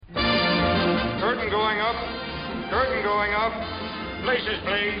Curtain going up. Curtain going up. Places,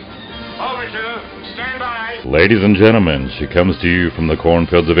 please. Officer, stand by. Ladies and gentlemen, she comes to you from the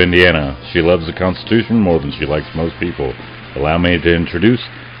cornfields of Indiana. She loves the Constitution more than she likes most people. Allow me to introduce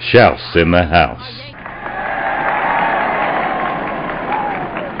Shouse in the House.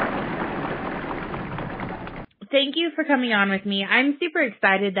 Thank you for coming on with me. I'm super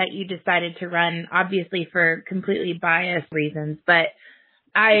excited that you decided to run, obviously for completely biased reasons, but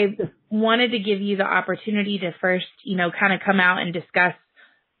I wanted to give you the opportunity to first, kind of come out and discuss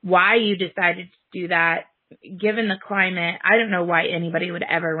why you decided to do that. Given the climate, I don't know why anybody would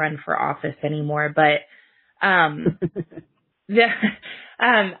ever run for office anymore, but I want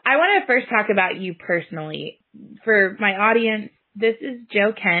to first talk about you personally. For my audience, this is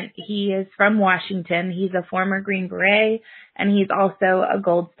Joe Kent. He is from Washington. He's a former Green Beret, and he's also a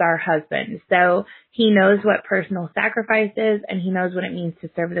Gold Star husband. So he knows what personal sacrifice is, and he knows what it means to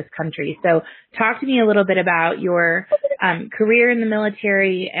serve this country. So talk to me a little bit about your career in the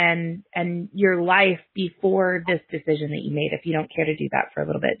military and your life before this decision that you made, if you don't care to do that for a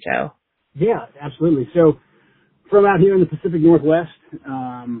little bit, Joe. Yeah, absolutely. So from out here in the Pacific Northwest,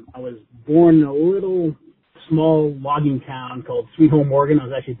 I was born in a little small logging town called Sweet Home, Oregon. I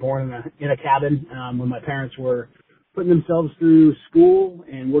was actually born in a cabin when my parents were putting themselves through school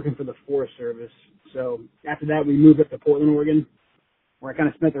and working for the Forest Service. So after that, we moved up to Portland, Oregon, where I kind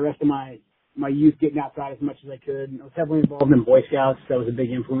of spent the rest of my youth getting outside as much as I could. I was heavily involved in Boy Scouts. That was a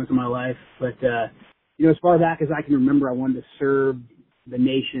big influence in my life. But, as far back as I can remember, I wanted to serve the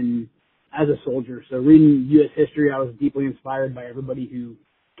nation as a soldier. So reading U.S. history, I was deeply inspired by everybody who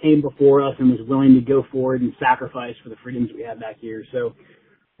came before us and was willing to go forward and sacrifice for the freedoms we had back here. So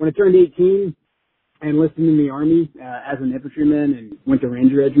when I turned 18, I enlisted in the Army as an infantryman and went to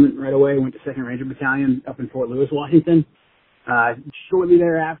Ranger Regiment right away, went to 2nd Ranger Battalion up in Fort Lewis, Washington. Shortly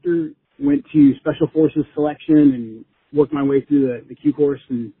thereafter, went to Special Forces selection and worked my way through the Q course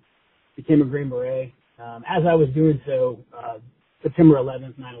and became a Green Beret. As I was doing so, September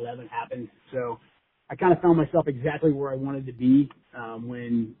 11th, 9/11 happened. So I kind of found myself exactly where I wanted to be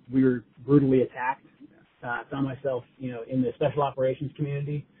when we were brutally attacked. I found myself, in the special operations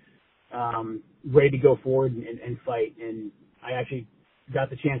community, ready to go forward and fight. And I actually got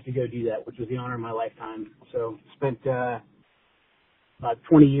the chance to go do that, which was the honor of my lifetime. So spent about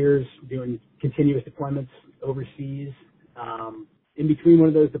 20 years doing continuous deployments overseas. In between one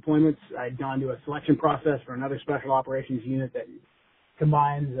of those deployments, I'd gone to a selection process for another special operations unit that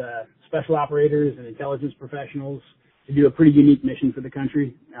combines special operators and intelligence professionals to do a pretty unique mission for the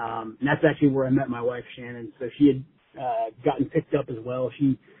country. And that's actually where I met my wife, Shannon. So she had gotten picked up as well.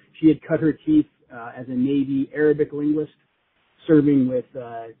 She had cut her teeth as a Navy Arabic linguist, serving with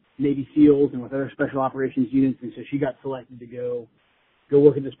Navy SEALs and with other special operations units. And so she got selected to go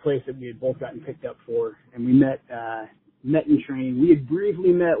work at this place that we had both gotten picked up for. And we met in training. We had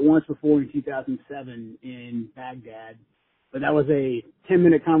briefly met once before in 2007 in Baghdad. But that was a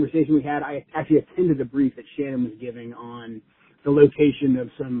 10-minute conversation we had. I actually attended a brief that Shannon was giving on the location of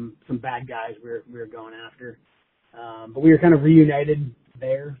some bad guys we were going after. But we were kind of reunited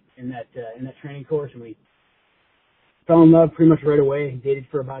there in that training course, and we fell in love pretty much right away. Dated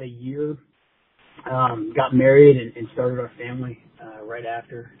for about a year, got married, and started our family right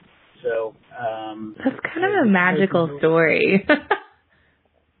after. So that's kind of a magical story.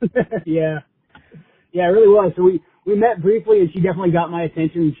 Yeah, it really was. So we met briefly, and she definitely got my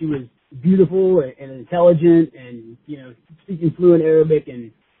attention. She was beautiful and intelligent and, speaking fluent Arabic.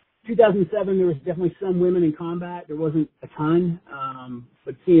 And 2007, there was definitely some women in combat. There wasn't a ton.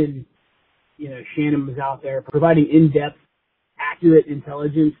 But seeing, Shannon was out there providing in-depth, accurate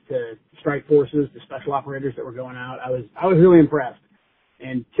intelligence to strike forces, to special operators that were going out, I was really impressed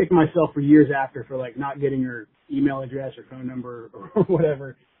and kicked myself for years after for not getting her email address or phone number or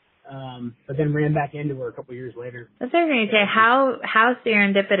whatever. But then ran back into her a couple years later. That's what I was going to say. How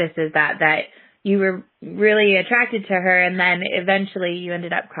serendipitous is that you were really attracted to her and then eventually you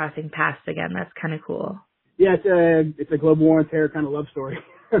ended up crossing paths again? That's kind of cool. Yeah, it's a global war on terror kind of love story.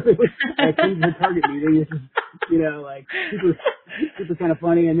 Like the target meeting, it's super kind of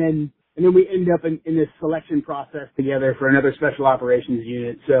funny. And then we end up in this selection process together for another special operations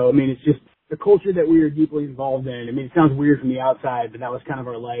unit. So it's just the culture that we are deeply involved in. It sounds weird from the outside, but that was kind of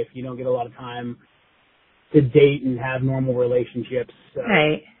our life. You don't get a lot of time to date and have normal relationships. So,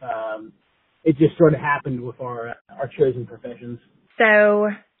 right. It just sort of happened with our chosen professions. So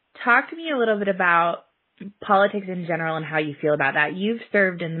talk to me a little bit about politics in general and how you feel about that. You've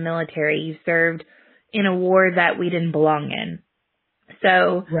served in the military. You've served in a war that we didn't belong in.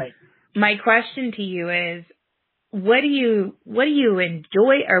 So right. My question to you is, what do you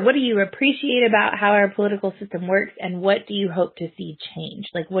enjoy, or what do you appreciate about how our political system works, and what do you hope to see change?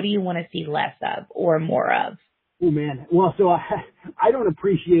 Like, what do you want to see less of or more of? Oh man, well, so I don't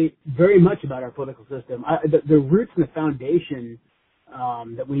appreciate very much about our political system. The roots and the foundation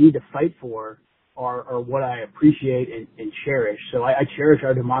that we need to fight for are what I appreciate and cherish. So I cherish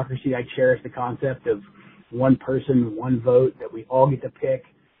our democracy. I cherish the concept of one person, one vote, that we all get to pick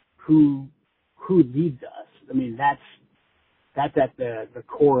who leads us. I mean, that's at the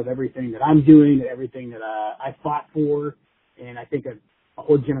core of everything that I'm doing, everything that I fought for, and I think a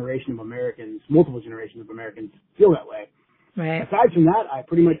whole generation of Americans, multiple generations of Americans, feel that way. Right. Aside from that, I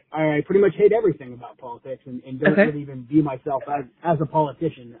pretty much hate everything about politics and don't really even view myself as a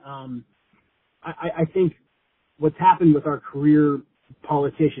politician. I think what's happened with our career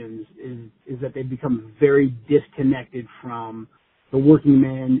politicians is that they've become very disconnected from the working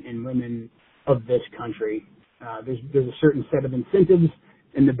men and women of this country. There's a certain set of incentives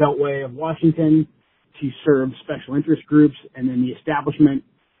in the Beltway of Washington to serve special interest groups, and then the establishment,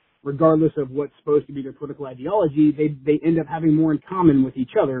 regardless of what's supposed to be their political ideology, they end up having more in common with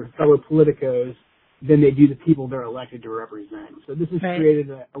each other, fellow politicos, than they do the people they're elected to represent. So this has created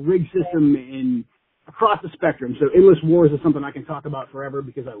a rigged system across the spectrum. So endless wars is something I can talk about forever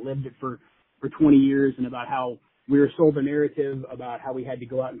because I lived it for 20 years, and about how we were sold a narrative about how we had to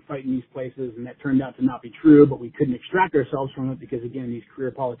go out and fight in these places, and that turned out to not be true, but we couldn't extract ourselves from it because, again, these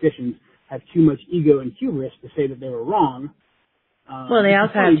career politicians have too much ego and hubris to say that they were wrong. Well, they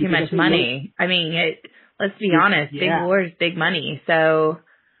also have too much money. I mean, let's be honest, big wars, big money. So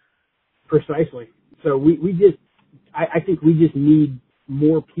precisely. So I think we just need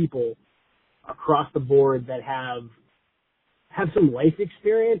more people across the board that have some life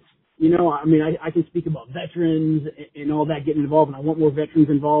experience. You know, I mean, I can speak about veterans and all that getting involved, and I want more veterans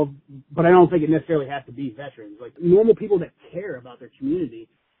involved, but I don't think it necessarily has to be veterans. Like, normal people that care about their community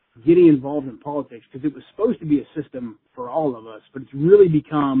getting involved in politics, because it was supposed to be a system for all of us, but it's really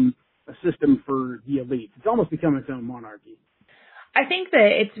become a system for the elite. It's almost become its own monarchy. I think that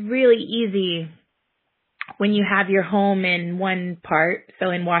it's really easy when you have your home in one part,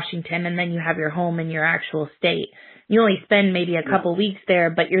 so in Washington, and then you have your home in your actual state. You only spend maybe a couple weeks there,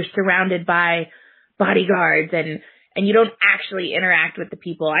 but you're surrounded by bodyguards and you don't actually interact with the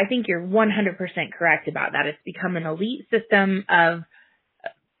people. I think you're 100% correct about that. It's become an elite system of,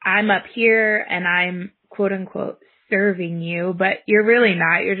 I'm up here and I'm quote unquote serving you, but you're really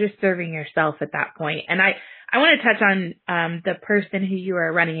not. You're just serving yourself at that point. And I want to touch on the person who you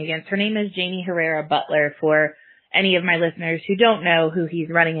are running against. Her name is Jaime Herrera Beutler, for any of my listeners who don't know who he's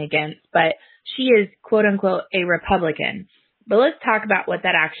running against, but she is quote unquote a Republican. But let's talk about what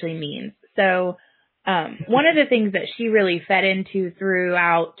that actually means. So one of the things that she really fed into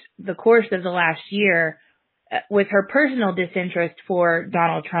throughout the course of the last year was her personal disinterest for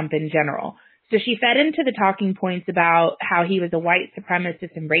Donald Trump in general. So she fed into the talking points about how he was a white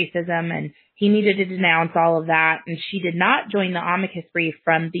supremacist and racism, and he needed to denounce all of that. And she did not join the amicus brief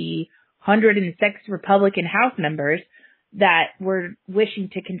from the 106 Republican House members that were wishing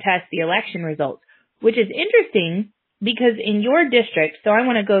to contest the election results, which is interesting because in your district, so I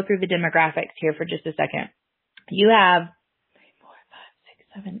want to go through the demographics here for just a second. You have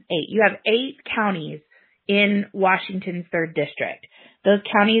 8. You have 8 counties in Washington's 3rd district. Those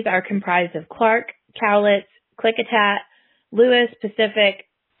counties are comprised of Clark, Cowlitz, Klickitat, Lewis, Pacific,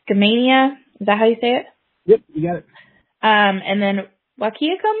 Skamania. Is that how you say it? Yep, you got it. And then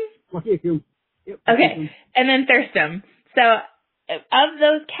Waukegan? Waukegan. Yep. Okay. And then Thurston. So of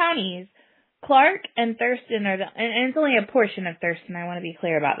those counties, Clark and Thurston are and it's only a portion of Thurston. I want to be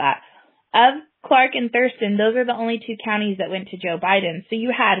clear about that. Of Clark and Thurston, those are the only 2 counties that went to Joe Biden. So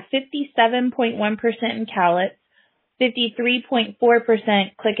you had 57.1% in Cowlitz, 53.4%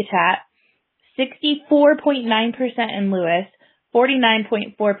 Klickitat, 64.9% in Lewis,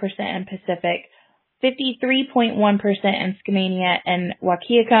 49.4% in Pacific, 53.1% in Skamania, and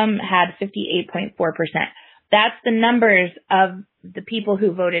Waukegan had 58.4%. That's the numbers of the people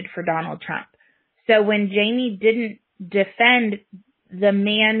who voted for Donald Trump. So when Jaime didn't defend the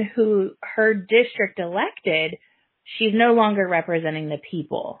man who her district elected, she's no longer representing the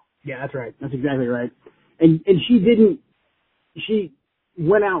people. Yeah, that's right. That's exactly right. And she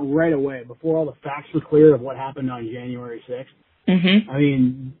went out right away before all the facts were clear of what happened on January 6th. Mm-hmm. I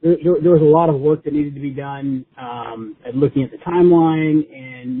mean, there was a lot of work that needed to be done at looking at the timeline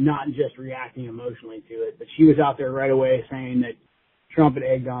and not just reacting emotionally to it. But she was out there right away saying that Trump had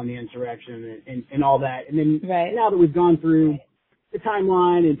egged on the insurrection and all that. And then now that we've gone through the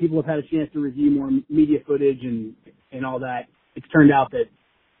timeline and people have had a chance to review more media footage and all that, it's turned out that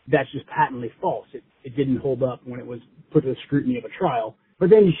that's just patently false. It didn't hold up when it was put to the scrutiny of a trial. But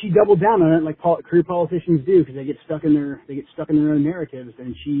then she doubled down on it like career politicians do, because they get stuck in their own narratives.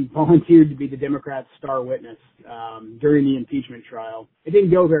 And she volunteered to be the Democrats' star witness during the impeachment trial. It didn't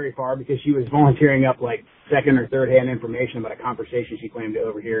go very far because she was volunteering up like second or third hand information about a conversation she claimed to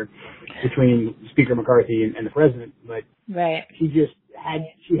overhear between Speaker McCarthy and the president. But right. She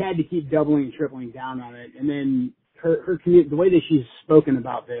had to keep doubling and tripling down on it. And then her the way that she's spoken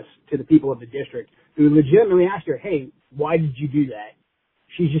about this to the people of the district, who legitimately asked her, "Hey, why did you do that?"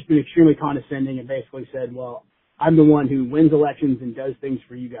 She's just been extremely condescending and basically said, well, I'm the one who wins elections and does things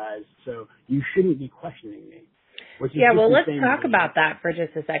for you guys, so you shouldn't be questioning me. Yeah, well, let's talk about that for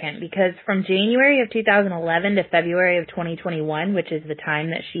just a second, because from January of 2011 to February of 2021, which is the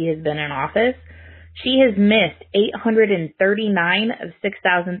time that she has been in office, she has missed 839 of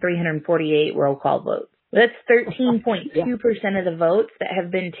 6,348 roll call votes. That's 13.2% of the votes that have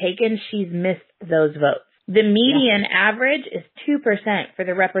been taken. She's missed those votes. The median average is 2% for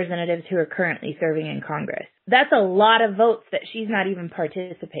the representatives who are currently serving in Congress. That's a lot of votes that she's not even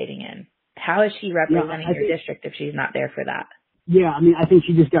participating in. How is she representing your district if she's not there for that? Yeah, I mean, I think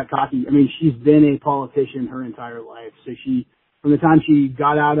she just got cocky. I mean, she's been a politician her entire life. So from the time she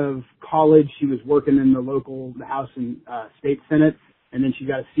got out of college, she was working in the House and State Senate, and then she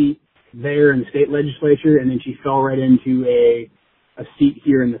got a seat there in the state legislature, and then she fell right into a seat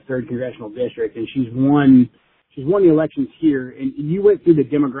here in the 3rd Congressional District, and she's won the elections here. And you went through the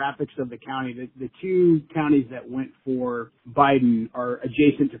demographics of the county. The two counties that went for Biden are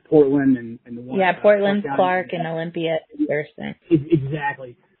adjacent to Portland and the one. Yeah, Portland, Clark, and Olympia, Thurston.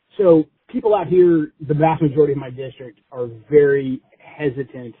 Exactly. So people out here, the vast majority of my district, are very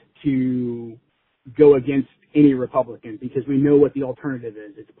hesitant to go against any Republican because we know what the alternative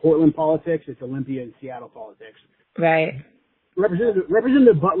is. It's Portland politics, it's Olympia and Seattle politics. Right.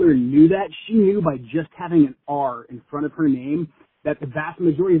 Representative Butler knew that. She knew by just having an R in front of her name that the vast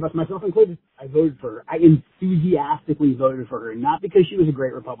majority of us, myself included, I voted for her. I enthusiastically voted for her, not because she was a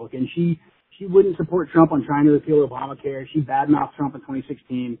great Republican. She wouldn't support Trump on trying to repeal Obamacare. She badmouthed Trump in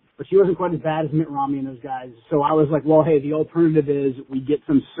 2016, but she wasn't quite as bad as Mitt Romney and those guys. So I was like, well, hey, the alternative is we get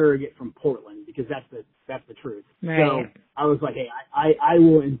some surrogate from Portland because that's the truth. Right. So I was like, hey, I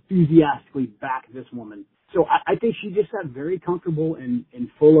will enthusiastically back this woman. So I think she just got very comfortable and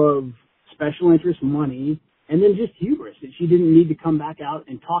full of special interest money and then just hubris that she didn't need to come back out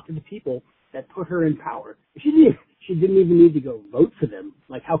and talk to the people that put her in power. She didn't even need to go vote for them.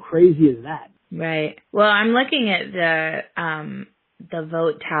 Like, how crazy is that? Right. Well, I'm looking at the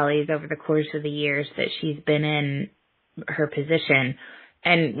vote tallies over the course of the years that she's been in her position.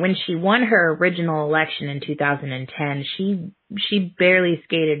 And when she won her original election in 2010, she barely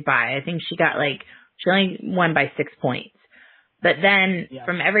skated by. I think she only won by 6 points. But then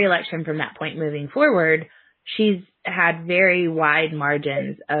from every election from that point moving forward, she's had very wide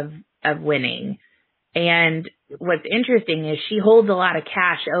margins of winning. And what's interesting is she holds a lot of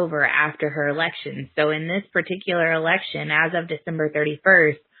cash over after her election. So in this particular election, as of December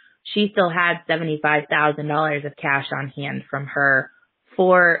 31st, she still had $75,000 of cash on hand from her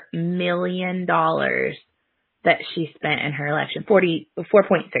 $4 million that she spent in her election.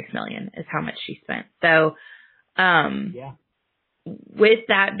 $4.6 million is how much she spent. So, with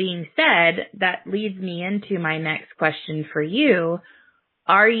that being said, that leads me into my next question for you.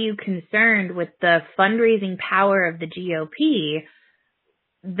 Are you concerned with the fundraising power of the GOP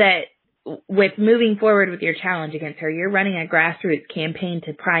that with moving forward with your challenge against her, you're running a grassroots campaign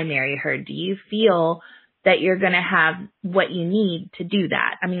to primary her? Do you feel that you're going to have what you need to do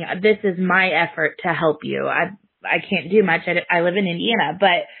that? I mean, this is my effort to help you. I can't do much. I live in Indiana,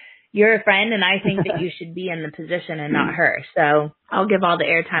 but you're a friend, and I think that you should be in the position and not her. So I'll give all the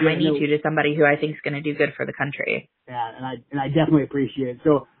airtime I need to somebody who I think is going to do good for the country. Yeah, and I definitely appreciate it.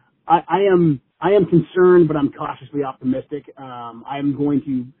 So I am concerned, but I'm cautiously optimistic. I'm going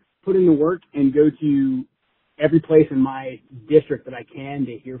to put in the work and go to every place in my district that I can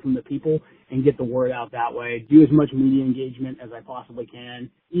to hear from the people and get the word out that way. Do as much media engagement as I possibly can,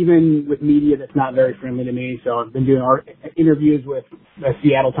 even with media that's not very friendly to me. So I've been doing interviews with the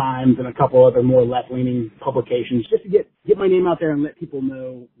Seattle Times and a couple other more left-leaning publications just to get my name out there and let people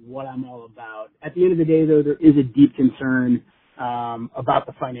know what I'm all about. At the end of the day, though, there is a deep concern about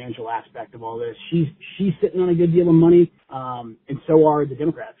the financial aspect of all this. She's sitting on a good deal of money, and so are the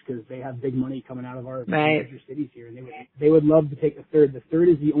Democrats because they have big money coming out of our major cities here, and they would love to take the third. The third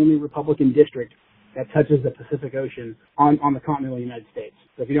is the only Republican district that touches the Pacific Ocean on the continental United States.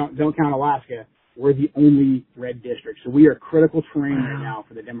 So if you don't count Alaska, we're the only red district. So we are critical terrain right now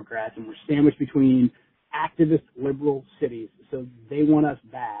for the Democrats, and we're sandwiched between activist liberal cities. So They want us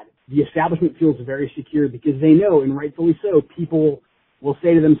bad. The establishment feels very secure because they know, and rightfully so, people will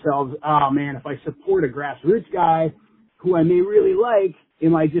say to themselves, oh man, if I support a grassroots guy who I may really like,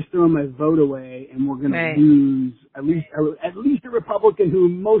 am I just throwing my vote away and we're going to lose at least a Republican who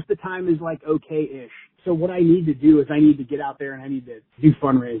most of the time is like okay-ish. So what I need to do is I need to get out there and I need to do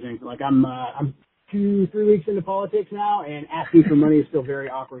fundraising. Like I'm 2-3 weeks into politics now, and asking for money is still very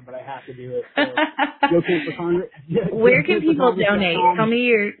awkward, but I have to do it. So, Joe Kent for Congress. Where can people donate?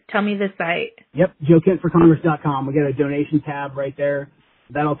 Tell me the site. Yep, JoeKentForCongress.com. We got a donation tab right there.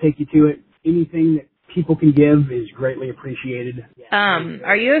 That'll take you to it. Anything that people can give is greatly appreciated.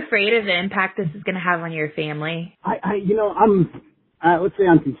 Are you afraid of the impact this is going to have on your family? Let's say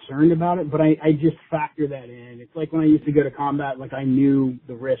I'm concerned about it, but I just factor that in. It's like when I used to go to combat, like I knew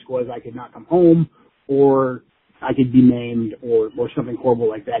the risk was I could not come home or I could be maimed or something horrible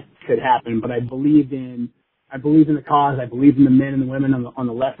like that could happen. But I believed in the cause. I believe in the men and the women on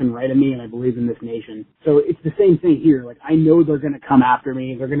the left and right of me, and I believe in this nation. So it's the same thing here. Like I know they're going to come after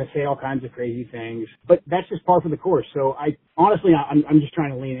me. They're going to say all kinds of crazy things, but that's just par for the course. So I'm just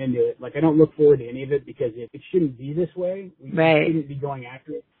trying to lean into it. Like I don't look forward to any of it because it shouldn't be this way. We shouldn't be going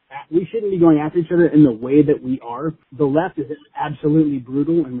after it. We shouldn't be going after each other in the way that we are. The left is absolutely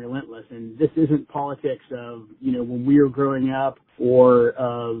brutal and relentless, and this isn't politics of, when we were growing up or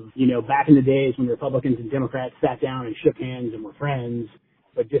of, back in the days when Republicans and Democrats sat down and shook hands and were friends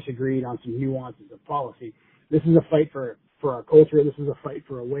but disagreed on some nuances of policy. This is a fight for our culture. This is a fight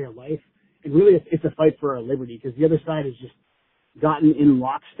for a way of life. And really it's a fight for our liberty because the other side has just gotten in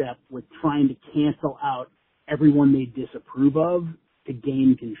lockstep with trying to cancel out everyone they disapprove of to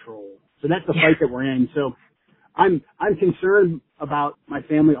gain control. So that's the fight that we're in. So I'm concerned about my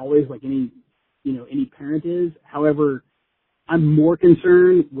family always, like any parent is. However, I'm more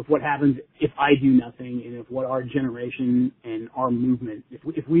concerned with what happens if I do nothing and if what our generation and our movement,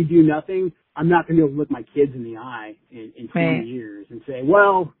 if we do nothing, I'm not going to be able to look my kids in the eye in 20 years and say,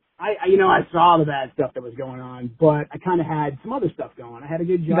 well, I saw the bad stuff that was going on, but I kind of had some other stuff going. I had a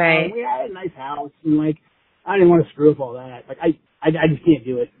good job. And we had a nice house, and I didn't want to screw up all that. I just can't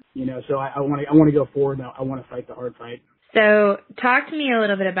do it, So I want to go forward. And I want to fight the hard fight. So talk to me a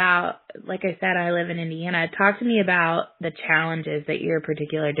little bit about, like I said, I live in Indiana. Talk to me about the challenges that your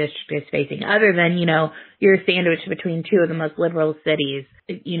particular district is facing, other than, you're sandwiched between two of the most liberal cities.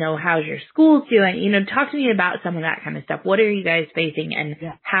 How's your schools doing? Talk to me about some of that kind of stuff. What are you guys facing, and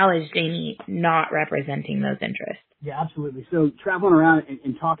how is Jamie not representing those interests? Yeah, absolutely. So traveling around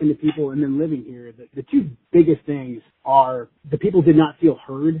and talking to people and then living here, the two biggest things are the people did not feel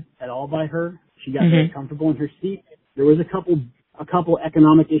heard at all by her. She got very comfortable in her seat. There was a couple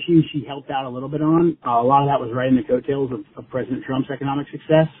economic issues she helped out a little bit on. A lot of that was riding the coattails of President Trump's economic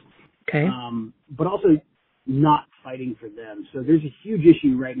success. Okay. But also not fighting for them. So there's a huge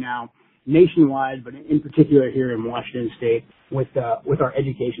issue right now nationwide, but in particular here in Washington State with our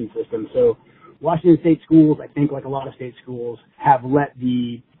education system. So Washington State schools, I think like a lot of state schools, have let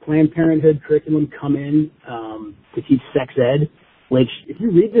the Planned Parenthood curriculum come in to teach sex ed, which if you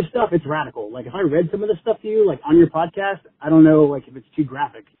read this stuff, it's radical. Like if I read some of this stuff to you, like on your podcast, I don't know, like if it's too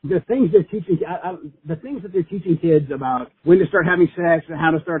graphic. The things they're teaching, the things that they're teaching kids about when to start having sex and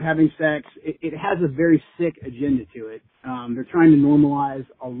how to start having sex, it has a very sick agenda to it. They're trying to normalize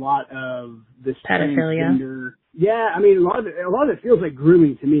a lot of this pedophilia. Yeah, I mean, a lot of it feels like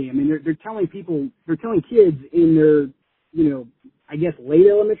grooming to me. I mean, they're telling kids in their, I guess late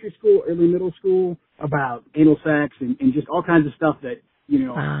elementary school, early middle school about anal sex and just all kinds of stuff that,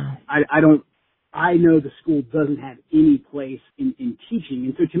 wow. I know the school doesn't have any place in teaching.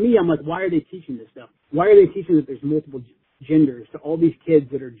 And so to me, I'm like, why are they teaching this stuff? Why are they teaching that there's multiple genders to all these kids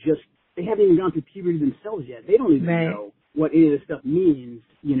that are they haven't even gone through puberty themselves yet. They don't even know what any of this stuff means,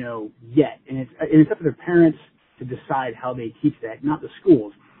 yet. And it's up to their parents to decide how they teach that, not the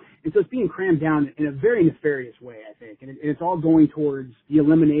schools. And so it's being crammed down in a very nefarious way, I think. And it's all going towards the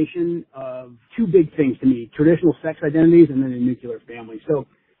elimination of two big things to me, traditional sex identities and then a nuclear family. So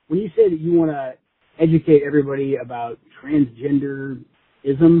when you say that you want to educate everybody about transgenderism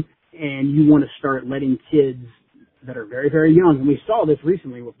and you want to start letting kids that are very, very young, and we saw this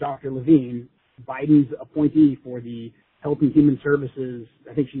recently with Dr. Levine, Biden's appointee for the Health and Human Services,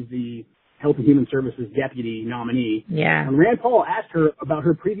 I think she's the Health and Human Services deputy nominee. Yeah. When Rand Paul asked her about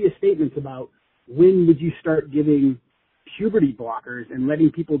her previous statements about when would you start giving puberty blockers and letting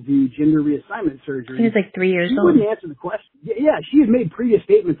people do gender reassignment surgery. He was like 3 years old. She wouldn't answer the question. Yeah, she has made previous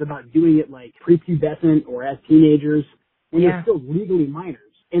statements about doing it like prepubescent or as teenagers when they're still legally minors.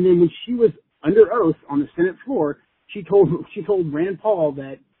 And then when she was under oath on the Senate floor, she told Rand Paul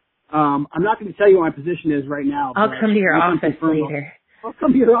that I'm not going to tell you what my position is right now. I'll come to your office later. I'll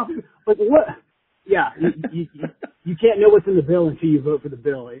come to your office. But what? Yeah, you can't know what's in the bill until you vote for the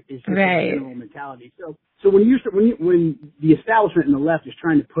bill. It's just right. a general mentality. So when the establishment and the left is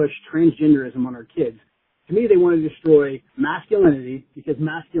trying to push transgenderism on our kids, to me they want to destroy masculinity, because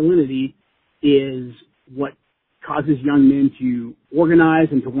masculinity is what causes young men to organize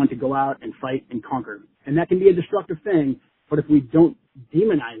and to want to go out and fight and conquer. And that can be a destructive thing, but if we don't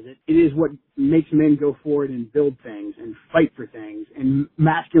demonize it, it is what makes men go forward and build things and fight for things. And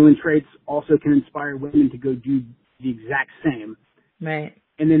masculine traits also can inspire women to go do the exact same. Right.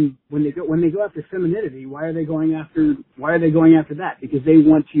 And then when they go after femininity, why are they going after that? Because they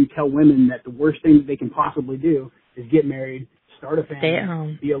want to tell women that the worst thing that they can possibly do is get married, start a family, stay at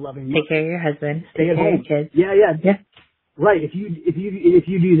home, be a loving mother, take care of your husband, stay at home, kids. Yeah. Right. If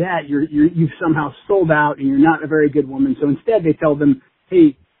you do that, you've somehow sold out and you're not a very good woman. So instead, they tell them,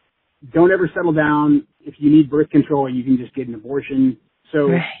 hey, don't ever settle down. If you need birth control, you can just get an abortion. So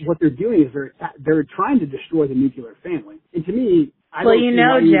right. what they're doing is they're trying to destroy the nuclear family. And to me, I well, don't you see know,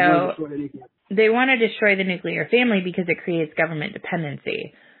 why you Joe, want to destroy the nuclear. They want to destroy the nuclear family because it creates government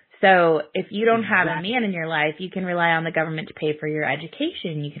dependency. So if you don't have a man in your life, you can rely on the government to pay for your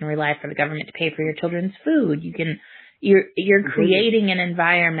education. You can rely for the government to pay for your children's food. You're creating an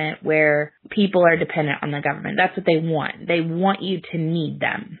environment where people are dependent on the government. That's what they want. They want you to need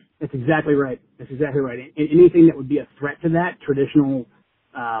them. That's exactly right. Anything that would be a threat to that, traditional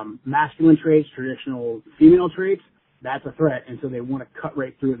masculine traits, traditional female traits, that's a threat. And so they want to cut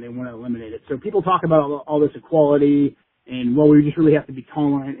right through it and they want to eliminate it. So people talk about all this equality and, well, we just really have to be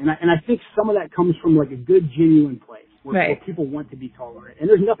tolerant. And I think some of that comes from like a good, genuine place where people want to be tolerant. And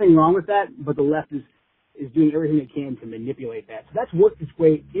there's nothing wrong with that, but the left is doing everything they can to manipulate that. So that's worked its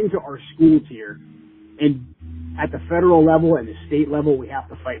way into our schools here. And at the federal level and the state level, we have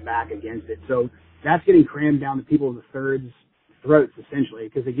to fight back against it. So that's getting crammed down the people of the third's throats, essentially,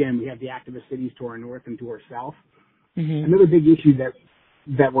 because, again, we have the activist cities to our north and to our south. Mm-hmm. Another big issue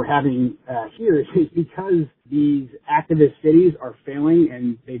that we're having here is because these activist cities are failing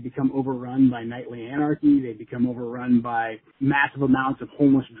and they become overrun by nightly anarchy, they become overrun by massive amounts of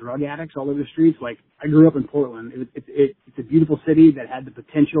homeless drug addicts all over the streets. Like, I grew up in Portland. It's a beautiful city that had the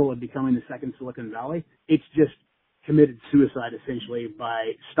potential of becoming the second Silicon Valley. It's just committed suicide, essentially,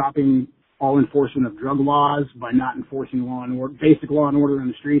 by stopping all enforcement of drug laws, by not enforcing basic law and order in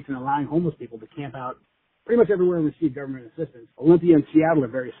the streets, and allowing homeless people to camp out pretty much everywhere and receive government assistance. Olympia and Seattle are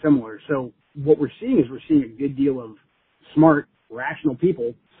very similar. So what we're seeing a good deal of smart, rational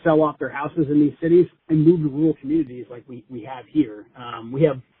people sell off their houses in these cities and move to rural communities like we have here. We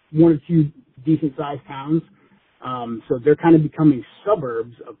have one or two decent-sized towns. So they're kind of becoming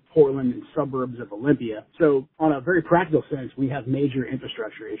suburbs of Portland and suburbs of Olympia. So on a very practical sense, we have major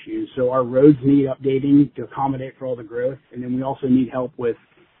infrastructure issues. So our roads need updating to accommodate for all the growth. And then we also need help with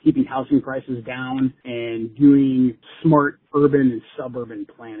keeping housing prices down and doing smart urban and suburban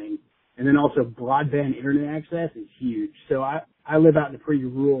planning. And then also broadband internet access is huge. So I live out in a pretty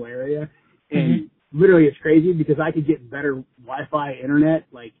rural area, and literally it's crazy because I could get better Wi-Fi internet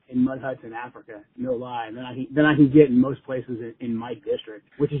like in mud huts in Africa, no lie, than I can get in most places in my district,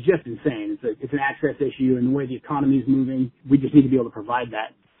 which is just insane. It's an access issue, and the way the economy is moving, we just need to be able to provide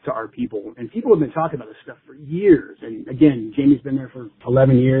that to our people. And people have been talking about this stuff for years. And again, Jamie's been there for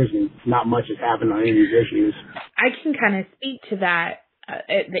 11 years and not much has happened on any of these issues. I can kind of speak to that,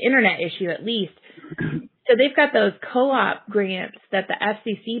 the internet issue at least. So they've got those co-op grants that the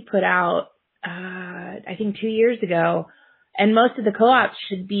FCC put out, I think 2 years ago. And most of the co-ops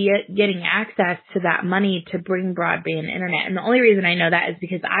should be getting access to that money to bring broadband internet. And the only reason I know that is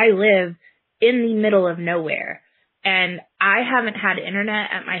because I live in the middle of nowhere. And I haven't had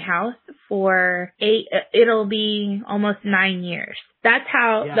internet at my house for it'll be almost 9 years. That's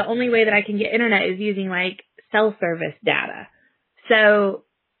how, the only way that I can get internet is using like cell service data. So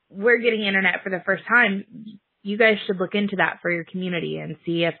we're getting internet for the first time. You guys should look into that for your community and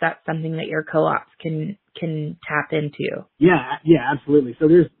see if that's something that your co-ops can tap into. Yeah, absolutely. So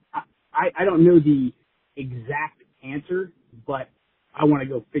I don't know the exact answer, but I want to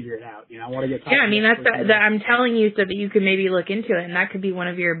go figure it out. I want to get. Yeah, I mean that's I'm telling you so that you can maybe look into it, and that could be one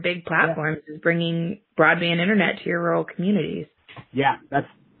of your big platforms is bringing broadband internet to your rural communities. Yeah,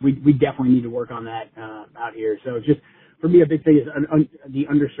 we definitely need to work on that out here. So just for me, a big thing is the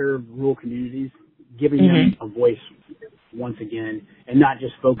underserved rural communities, giving them a voice once again, and not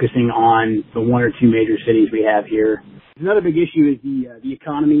just focusing on the one or two major cities we have here. Another big issue is the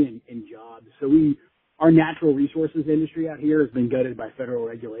economy and jobs. So our natural resources industry out here has been gutted by federal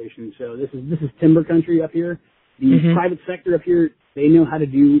regulation. So this is timber country up here. The private sector up here, they know how to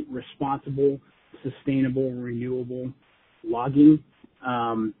do responsible, sustainable, renewable logging.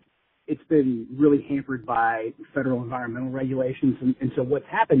 It's been really hampered by federal environmental regulations. And so what's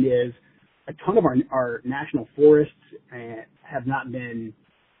happened is a ton of our national forests have not been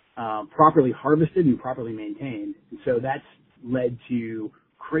properly harvested and properly maintained. And so that's led to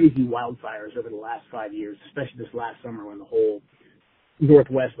crazy wildfires over the last 5 years, especially this last summer when the whole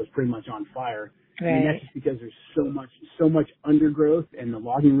Northwest was pretty much on fire. Right. And that's just because there's so much undergrowth, and the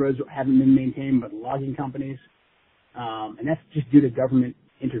logging roads haven't been maintained by the logging companies. And that's just due to government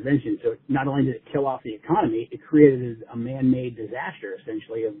intervention. So not only did it kill off the economy, it created a man-made disaster,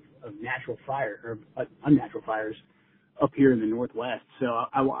 essentially, of natural fire, or unnatural fires up here in the Northwest. So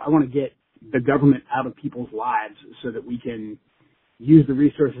I want to get the government out of people's lives so that we can use the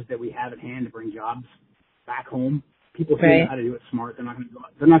resources that we have at hand to bring jobs back home. People who know how to do it smart. They're not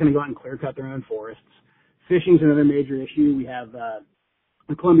going to go out and clear cut their own forests. Fishing's another major issue. We have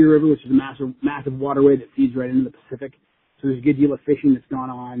the Columbia River, which is a massive waterway that feeds right into the Pacific. So there's a good deal of fishing that's gone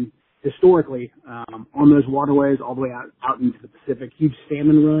on historically on those waterways all the way out into the Pacific. Huge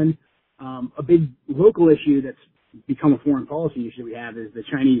salmon run. A big local issue that's become a foreign policy issue we have is the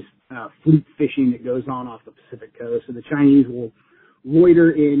Chinese fleet fishing that goes on off the Pacific coast. So the Chinese will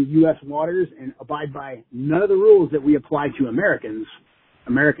loiter in U.S. waters and abide by none of the rules that we apply to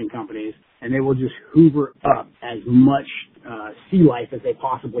American companies, and they will just hoover up as much sea life as they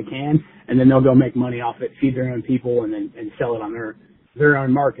possibly can, and then they'll go make money off it, feed their own people, and sell it on their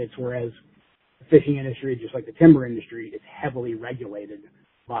own markets, whereas the fishing industry, just like the timber industry, is heavily regulated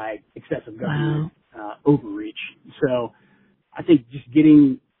by excessive government overreach. So I think just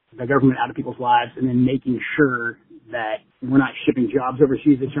getting the government out of people's lives and then making sure that we're not shipping jobs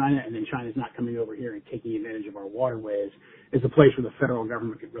overseas to China, and then China's not coming over here and taking advantage of our waterways is a place where the federal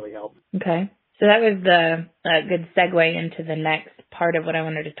government could really help. Okay. So that was the good segue into the next part of what I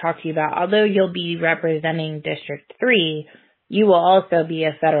wanted to talk to you about. Although you'll be representing District 3, you will also be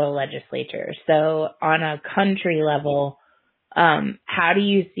a federal legislator. So on a country level, how do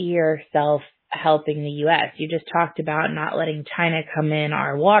you see yourself helping the U.S.? You just talked about not letting China come in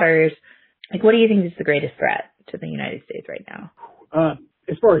our waters. Like, what do you think is the greatest threat to the United States right now?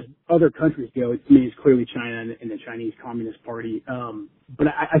 As far as other countries go, to me, it's clearly China and the Chinese Communist Party. But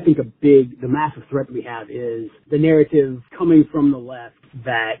I think the massive threat that we have is the narrative coming from the left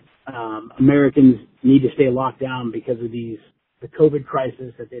that Americans need to stay locked down because of the COVID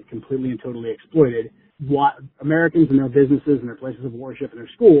crisis that they've completely and totally exploited. Americans and their businesses and their places of worship and their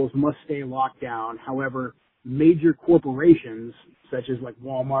schools must stay locked down. However, major corporations such as like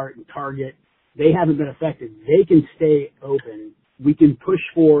Walmart and Target, they haven't been affected. They can stay open. We can push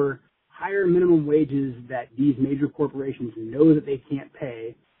for higher minimum wages that these major corporations know that they can't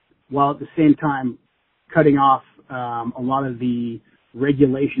pay, while at the same time cutting off a lot of the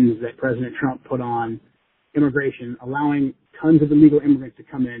regulations that President Trump put on immigration, allowing tons of illegal immigrants to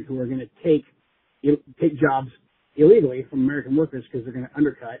come in who are going to take jobs illegally from American workers because they're going to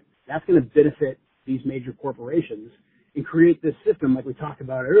undercut. That's going to benefit these major corporations and create this system like we talked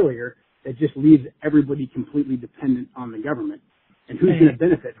about earlier that just leaves everybody completely dependent on the government. And who's going to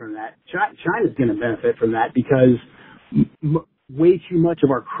benefit from that? China's going to benefit from that because way too much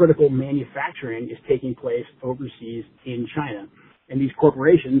of our critical manufacturing is taking place overseas in China. And these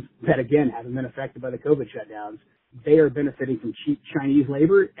corporations that, again, haven't been affected by the COVID shutdowns, they are benefiting from cheap Chinese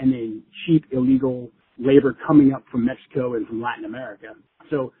labor and then cheap illegal labor coming up from Mexico and from Latin America.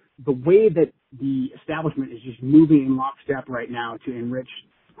 So the way that the establishment is just moving in lockstep right now to enrich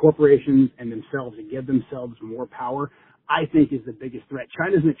corporations and themselves and give themselves more power, I think is the biggest threat.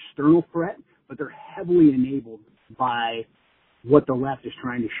 China's an external threat, but they're heavily enabled by what the left is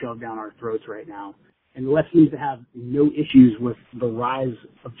trying to shove down our throats right now. And the left seems to have no issues with the rise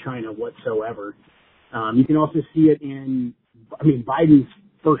of China whatsoever. You can also see it Biden's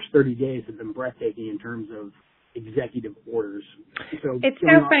first 30 days have been breathtaking in terms of executive orders. So it's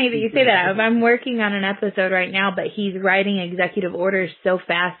so funny that you say that. I'm working on an episode right now, but he's writing executive orders so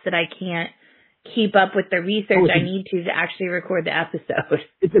fast that I can't keep up with the research I need to actually record the episode.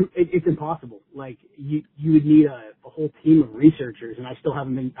 It's impossible. Like you would need a whole team of researchers, and I still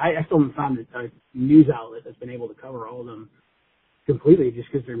haven't found a news outlet that's been able to cover all of them completely, just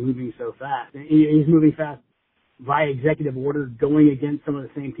because they're moving so fast. And he's moving fast via executive order, going against some of the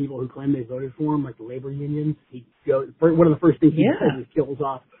same people who claim they voted for him, like the labor unions. One of the first things he does is kills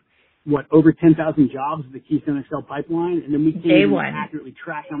off over 10,000 jobs of the Keystone XL pipeline, and then we can't even accurately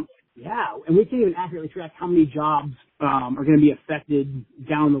track them. Yeah, and we can't even accurately track how many jobs are going to be affected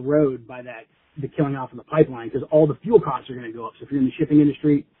down the road by the killing off of the pipeline, because all the fuel costs are going to go up. So if you're in the shipping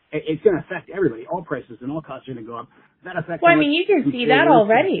industry, it's going to affect everybody. All prices and all costs are going to go up. That affects. Well, I mean, you can see that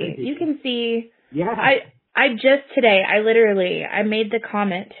already. You can see. Yeah. I just today, I made the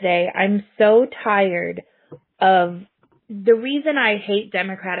comment today. I'm so tired of the reason I hate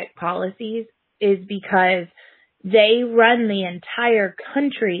Democratic policies is because they run the entire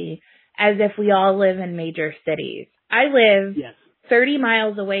country as if we all live in major cities. I live 30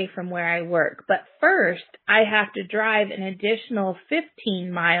 miles away from where I work, but first I have to drive an additional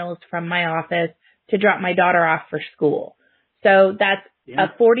 15 miles from my office to drop my daughter off for school. So that's a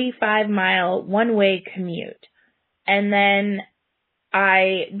 45-mile one-way commute. And then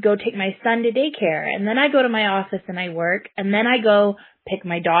I go take my son to daycare, and then I go to my office and I work, and then I go pick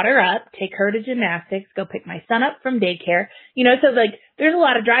my daughter up, take her to gymnastics, go pick my son up from daycare. You know, so like there's a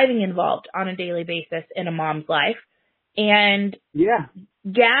lot of driving involved on a daily basis in a mom's life. And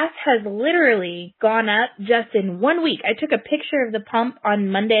gas has literally gone up just in 1 week. I took a picture of the pump on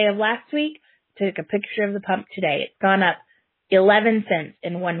Monday of last week, took a picture of the pump today. It's gone up 11 cents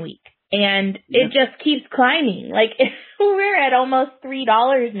in 1 week. And it just keeps climbing. Like we're at almost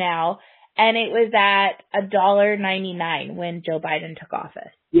 $3 now, and it was at $1.99 when Joe Biden took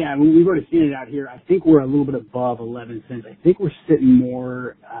office. Yeah, we've already seen it out here. I think we're a little bit above 11 cents. I think we're sitting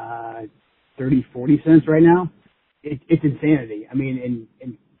more 30, 40 cents right now. It's insanity. I mean,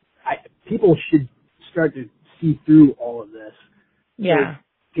 and people should start to see through all of this. Yeah.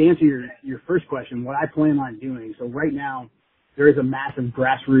 So to answer your first question, what I plan on doing, so right now there is a massive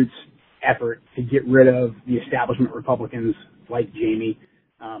grassroots effort to get rid of the establishment Republicans like Jamie.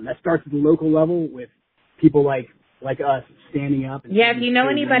 That starts at the local level with people like us standing up. And if you know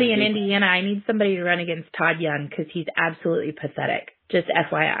anybody in Indiana, I need somebody to run against Todd Young because he's absolutely pathetic. Just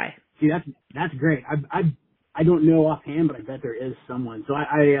FYI. See, that's great. I don't know offhand, but I bet there is someone. So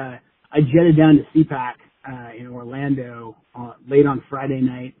I jetted down to CPAC in Orlando late on Friday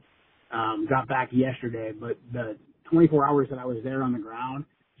night. Got back yesterday, but the 24 hours that I was there on the ground,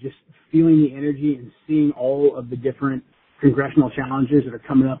 just feeling the energy and seeing all of the different congressional challenges that are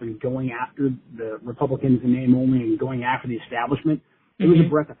coming up and going after the Republicans in name only and going after the establishment, it was a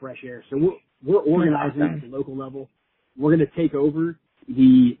breath of fresh air. So we're organizing at the local level. We're going to take over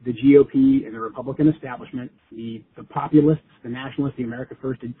the GOP and the Republican establishment, the populists, the nationalists, the America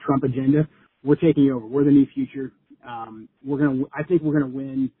First and Trump agenda. We're taking over. We're the new future. I think we're going to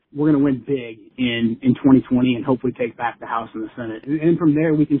win. We're going to win big in 2020 and hopefully take back the House and the Senate. And from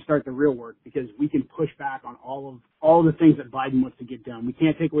there, we can start the real work because we can push back on all the things that Biden wants to get done. We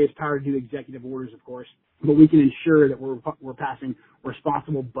can't take away his power to do executive orders, of course, but we can ensure that we're passing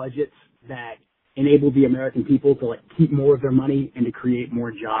responsible budgets that enable the American people to keep more of their money and to create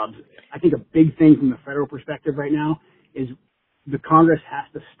more jobs. I think a big thing from the federal perspective right now is the Congress has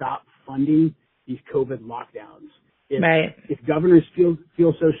to stop funding these COVID lockdowns. If governors feel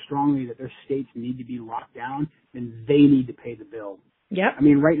so strongly that their states need to be locked down, then they need to pay the bill. Yep. I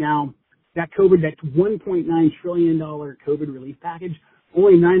mean, right now, that $1.9 trillion COVID relief package,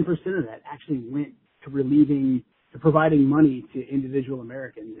 only 9% of that actually went to providing money to individual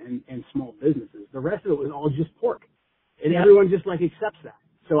Americans and small businesses. The rest of it was all just pork. And everyone just accepts that.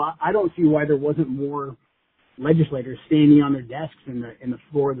 So I don't see why there wasn't more legislators standing on their desks in the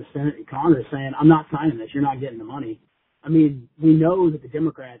floor of the Senate and Congress saying, I'm not signing this, you're not getting the money. I mean, we know that the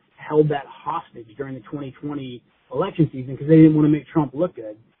Democrats held that hostage during the 2020 election season because they didn't want to make Trump look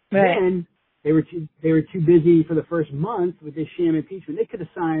good. Right. Then they were too busy for the first month with this sham impeachment. They could have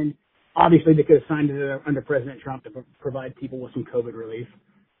signed it under President Trump to provide people with some COVID relief.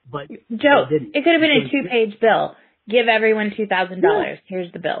 But Joe, they didn't. It could have been a 2-page bill. Give everyone $2,000. Yeah.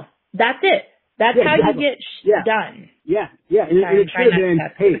 Here's the bill. That's it. That's how exactly. you get done. Yeah. And it should have been,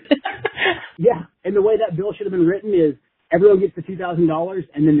 hey, and the way that bill should have been written is everyone gets the $2,000,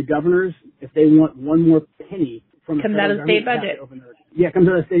 and then the governors, if they want one more penny from the comes out of the state budget. Comes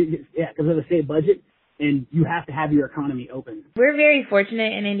out of the state budget, and you have to have your economy open. We're very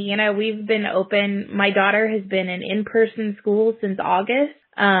fortunate in Indiana. We've been open. My daughter has been in in-person school since August.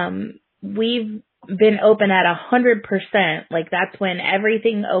 We've been open at 100%. That's when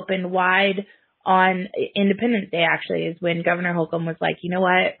everything opened wide. On Independence Day, actually, is when Governor Holcomb was like, you know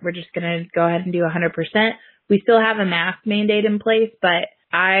what, we're just going to go ahead and do 100%. We still have a mask mandate in place, but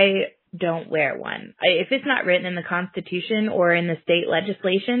I don't wear one. If it's not written in the Constitution or in the state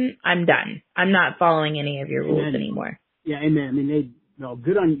legislation, I'm done. I'm not following any of your rules anymore. Yeah, amen. I mean,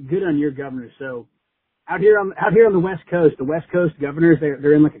 good on your governors. So out here on the West Coast, the West Coast governors,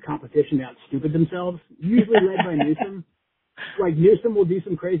 they're in a competition to out-stupid themselves, usually led by Newsom. Newsom will do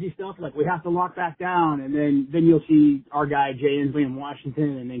some crazy stuff, we have to lock back down, and then you'll see our guy Jay Inslee in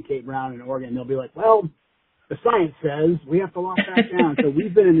Washington, and then Kate Brown in Oregon. They'll be like, well, the science says we have to lock that down. So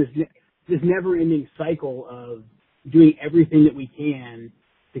we've been in this never-ending cycle of doing everything that we can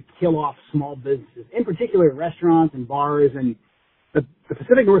to kill off small businesses, in particular restaurants and bars. And the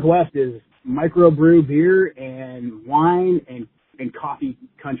Pacific Northwest is microbrew beer and wine and coffee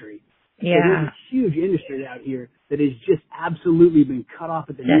country. Yeah. So there's a huge industry out here that has just absolutely been cut off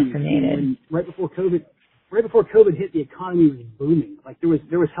at the knees. And right before COVID hit, the economy was booming. Like there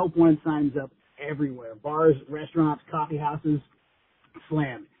was help wanted signs up everywhere. Bars, restaurants, coffee houses,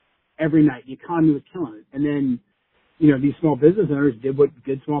 slammed every night. The economy was killing it. And then, these small business owners did what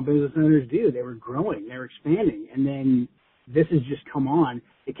good small business owners do. They were growing. They were expanding. And then this has just come on.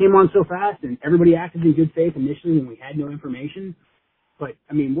 It came on so fast, and everybody acted in good faith initially when we had no information. But,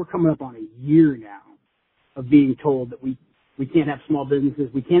 we're coming up on a year now of being told that we can't have small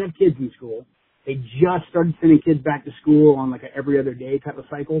businesses. We can't have kids in school. They just started sending kids back to school on like a every other day type of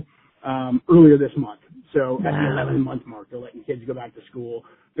cycle earlier this month. So at the 11-month mark, they're letting kids go back to school.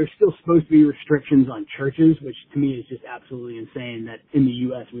 There's still supposed to be restrictions on churches, which to me is just absolutely insane that in the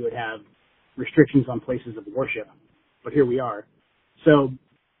U.S. we would have restrictions on places of worship. But here we are. So,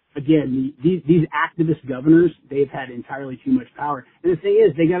 again, these activist governors, they've had entirely too much power. And the thing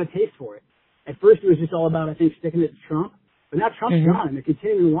is, they got a taste for it. At first it was just all about, I think, sticking it to Trump. But now Trump's gone, and they're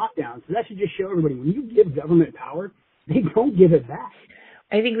continuing lockdown. So that should just show everybody, when you give government power, they don't give it back.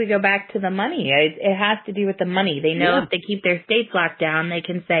 I think we go back to the money. It has to do with the money. They know if they keep their states locked down, they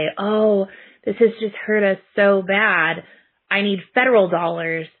can say, oh, this has just hurt us so bad. I need federal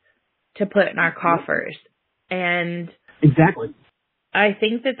dollars to put in our coffers. And exactly. I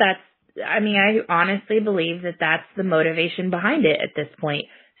think I honestly believe that that's the motivation behind it at this point.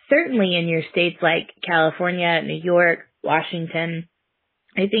 Certainly in your states like California, New York, Washington,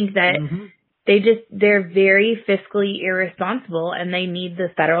 I think that they're very fiscally irresponsible, and they need the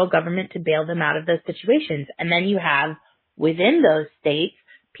federal government to bail them out of those situations. And then you have within those states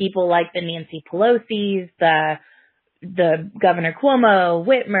people like the Nancy Pelosi's, the Governor Cuomo,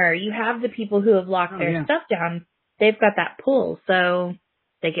 Whitmer. You have the people who have locked their stuff down. They've got that pull, so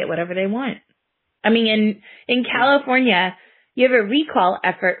they get whatever they want. In California, you have a recall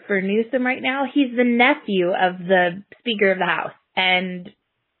effort for Newsom right now. He's the nephew of the Speaker of the House, and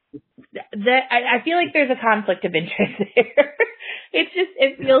I feel like there's a conflict of interest there.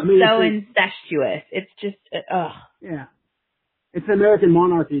 It feels so incestuous. It's just, yeah. It's an American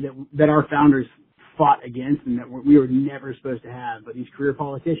monarchy that our founders fought against and that we were never supposed to have. But these career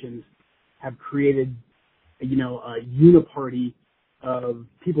politicians have created, a uniparty of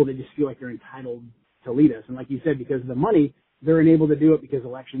people that just feel like they're entitled to lead us. And like you said, because of the money, they're unable to do it because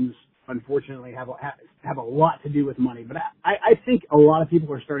elections, unfortunately, have a lot to do with money. But I think a lot of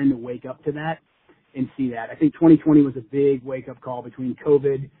people are starting to wake up to that and see that. I think 2020 was a big wake-up call between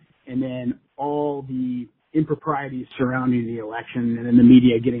COVID and then all the improprieties surrounding the election and then the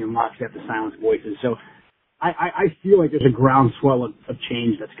media getting in lockstep to silence voices. So I feel like there's a groundswell of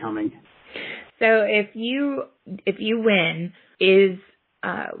change that's coming. So if you win, is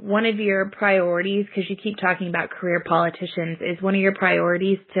one of your priorities, because you keep talking about career politicians, is one of your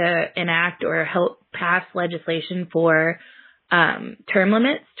priorities to enact or help pass legislation for term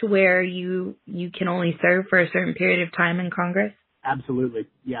limits to where you can only serve for a certain period of time in Congress? Absolutely.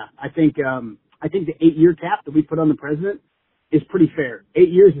 Yeah. I think the 8-year cap that we put on the president is pretty fair. 8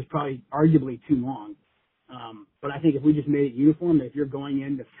 years is probably arguably too long. But I think if we just made it uniform, that if you're going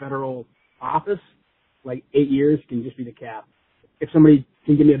into federal office, like 8 years can just be the cap. If somebody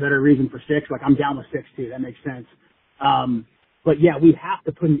can give me a better reason for 6, like I'm down with 6 too, that makes sense. But yeah, we have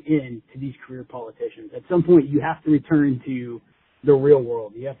to put an end to these career politicians. At some point, you have to return to the real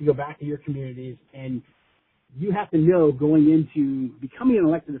world. You have to go back to your communities, and you have to know going into becoming an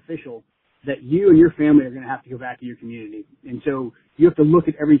elected official that you and your family are going to have to go back to your community. And so you have to look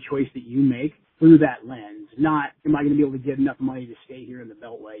at every choice that you make through that lens, not am I going to be able to get enough money to stay here in the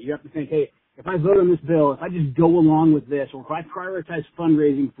Beltway. You have to think, hey, if I vote on this bill, if I just go along with this, or if I prioritize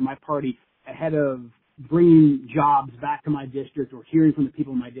fundraising for my party ahead of bringing jobs back to my district or hearing from the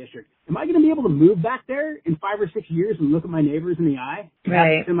people in my district, am I going to be able to move back there in 5 or 6 years and look at my neighbors in the eye and have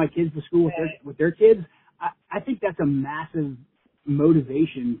to send my kids to school with their kids? I think that's a massive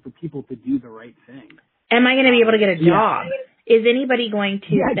motivation for people to do the right thing. Am I going to be able to get a job? Yeah. Is anybody going to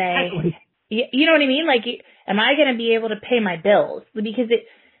say, exactly. You know what I mean? Like, am I going to be able to pay my bills? Because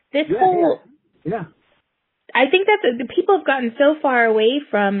I think that people have gotten so far away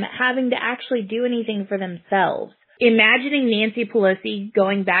from having to actually do anything for themselves. Imagining Nancy Pelosi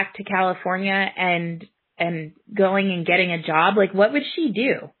going back to California and going and getting a job, like what would she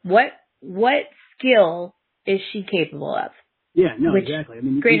do? What skill is she capable of? Yeah, no, which, exactly. I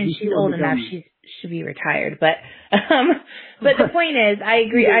mean, granted, she's old enough; she should be retired. But the point is, I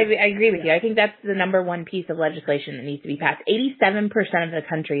agree. I agree with you. I think that's the number one piece of legislation that needs to be passed. 87% of the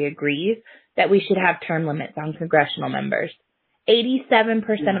country agrees that we should have term limits on congressional members. 87%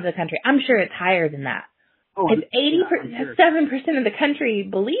 of the country. I'm sure it's higher than that. If 87% of the country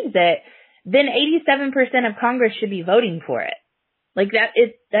believes it, then 87% of Congress should be voting for it. Like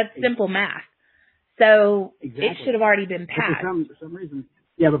that's simple math. So it should have already been passed. But for some reason,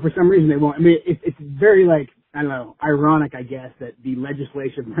 but for some reason they won't. I mean, it's very I don't know, ironic, I guess, that the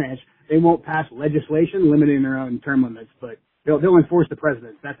legislative branch, they won't pass legislation limiting their own term limits, but they'll enforce the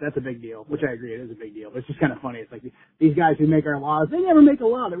president's. That's a big deal, which I agree, it is a big deal. But it's just kind of funny. It's like these guys who make our laws, they never make a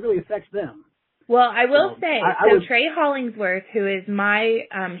law that really affects them. Well, I will say, Trey Hollingsworth, who is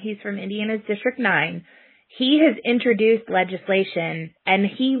he's from Indiana's District 9, he has introduced legislation, and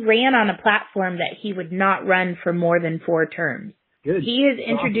he ran on a platform that he would not run for more than 4 terms. Good. He has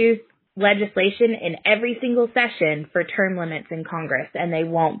introduced legislation in every single session for term limits in Congress, and they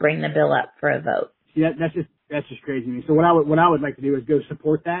won't bring the bill up for a vote. See, that's just crazy to me. So what I would like to do is go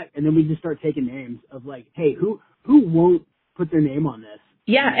support that, and then we just start taking names of like, hey, who won't put their name on this?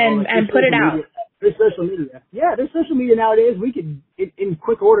 Yeah, and put it out. There's social media. Yeah, there's social media nowadays. We could, in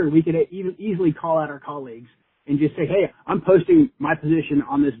quick order, we could easily call out our colleagues and just say, hey, I'm posting my position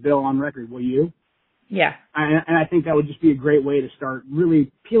on this bill on record. Will you? Yeah. And I think that would just be a great way to start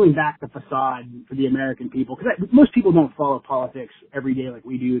really peeling back the facade for the American people. Because most people don't follow politics every day like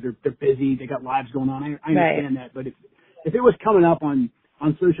we do. They're busy. They got lives going on. I understand that. But if it was coming up on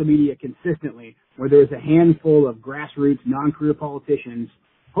social media consistently, where there was a handful of grassroots, non-career politicians,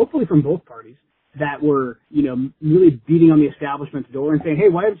 hopefully from both parties, that were, really beating on the establishment's door and saying, hey,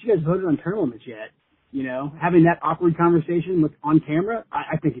 why haven't you guys voted on term limits yet? Having that awkward conversation on camera,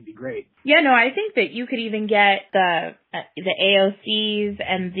 I think it'd be great. Yeah, no, I think that you could even get the AOCs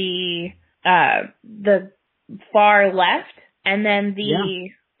and the far left and then the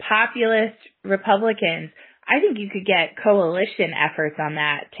populist Republicans. I think you could get coalition efforts on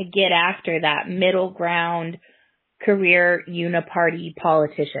that to get after that middle ground career uniparty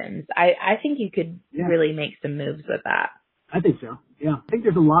politicians. I think you could really make some moves with that. I think so. Yeah. I think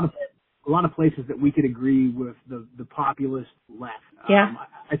there's a lot of places that we could agree with the populist left. Yeah.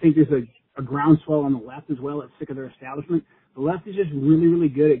 I think there's a groundswell on the left as well. It's sick of their establishment. The left is just really, really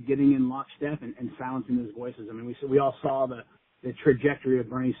good at getting in lockstep and silencing those voices. I mean, we all saw the trajectory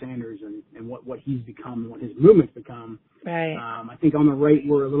of Bernie Sanders and what he's become, what his movement's become. Right. I think on the right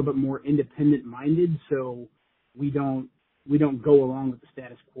we're a little bit more independent minded, so we don't go along with the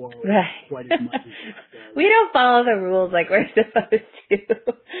status quo quite as much as we don't follow the rules like we're supposed to.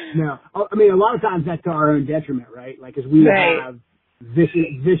 No. I mean, a lot of times that's to our own detriment, right? Like, as we have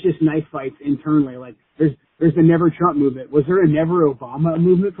vicious knife fights internally. Like, there's the Never Trump movement. Was there a Never Obama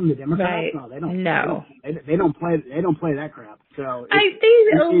movement from the Democrats? Right. No, they don't. No. They don't play that crap. So I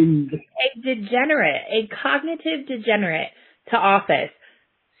think a cognitive degenerate to office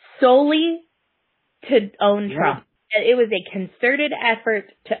solely to own Trump. It was a concerted effort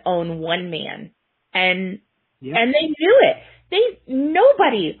to own one man, and they knew it.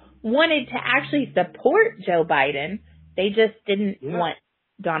 Nobody wanted to actually support Joe Biden. They just didn't want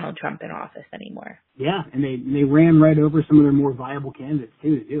Donald Trump in office anymore. Yeah, and they ran right over some of their more viable candidates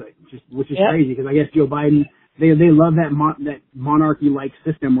too to do it, which is crazy because I guess Joe Biden they love that monarchy-like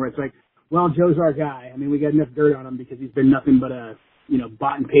system where it's like, well, Joe's our guy. I mean, we got enough dirt on him because he's been nothing but a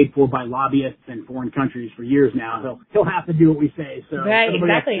bought and paid for by lobbyists in foreign countries for years now. So he'll have to do what we say. So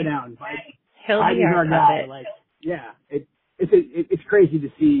everybody has to sit down. He'll be our guy. Like, it's crazy to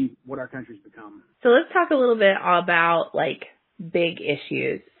see what our country's become. So let's talk a little bit about like big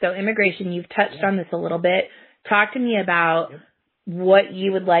issues. So immigration, you've touched on this a little bit. Talk to me about what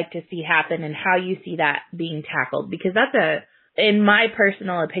you would like to see happen and how you see that being tackled, because in my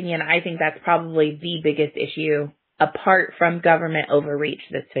personal opinion, I think that's probably the biggest issue apart from government overreach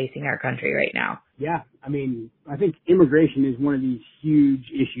that's facing our country right now. Yeah. I mean, I think immigration is one of these huge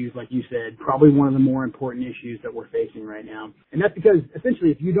issues, like you said, probably one of the more important issues that we're facing right now. And that's because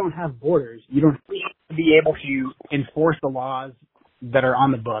essentially if you don't have borders, you don't have to be able to enforce the laws that are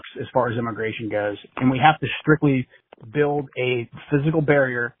on the books as far as immigration goes. And we have to strictly build a physical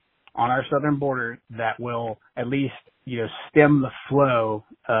barrier on our southern border that will at least, stem the flow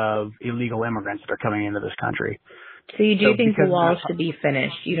of illegal immigrants that are coming into this country. So you do think the wall should be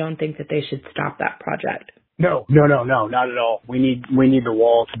finished? You don't think that they should stop that project? No, not at all. We need the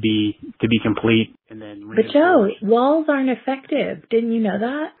wall to be complete and then. But Joe, walls aren't effective. Didn't you know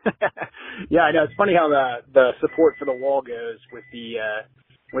that? Yeah, I know. It's funny how the support for the wall goes with the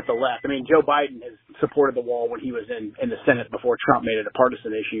with the left. I mean, Joe Biden has supported the wall when he was in the Senate before Trump made it a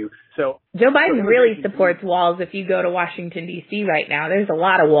partisan issue. So Joe Biden really supports walls. If you go to Washington, D.C. right now, there's a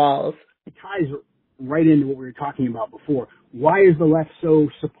lot of walls. It ties right into what we were talking about before. Why is the left so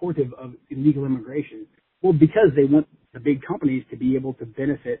supportive of illegal immigration? Well, because they want the big companies to be able to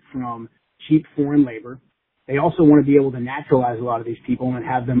benefit from cheap foreign labor. They also want to be able to naturalize a lot of these people and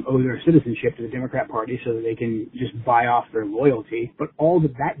have them owe their citizenship to the Democrat Party so that they can just buy off their loyalty. But all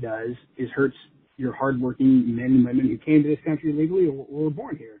that does is hurts your hardworking men and women who came to this country legally or were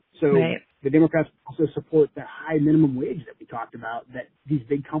born here. So right. The Democrats also support the high minimum wage that we talked about that these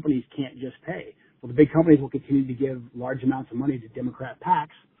big companies can't just pay. Well, the big companies will continue to give large amounts of money to Democrat PACs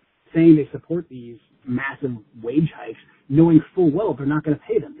saying they support these massive wage hikes, knowing full well they're not going to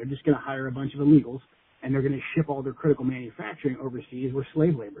pay them. They're just going to hire a bunch of illegals, and they're going to ship all their critical manufacturing overseas where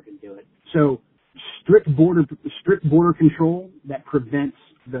slave labor can do it. So strict border control that prevents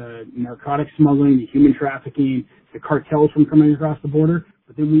the narcotic smuggling, the human trafficking, the cartels from coming across the border.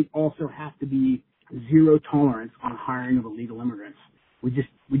 But then we also have to be zero tolerance on hiring of illegal immigrants. We just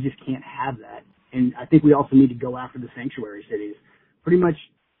can't have that. And I think we also need to go after the sanctuary cities. Pretty much,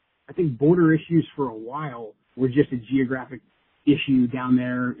 I think border issues for a while were just a geographic issue down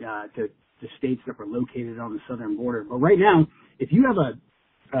there to states that were located on the southern border. But right now, if you have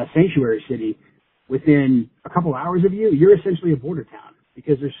a sanctuary city within a couple hours of you, you're essentially a border town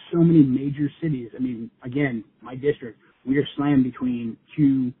because there's so many major cities. I mean, again, my district, we are slammed between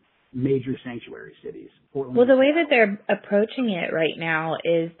two major sanctuary cities. Portland, well, the way that they're approaching it right now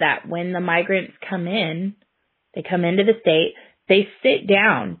is that when the migrants come in, they come into the state, they sit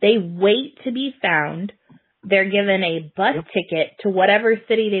down, they wait to be found, they're given a bus ticket to whatever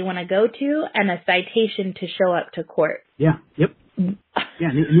city they want to go to and a citation to show up to court. Yeah, yep. Yeah,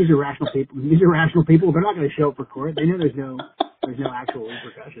 and these are rational people. These are rational people. They're not going to show up for court. They know there's no actual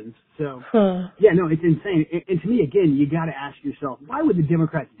repercussions. So, yeah, no, it's insane. And to me, again, you got to ask yourself, why would the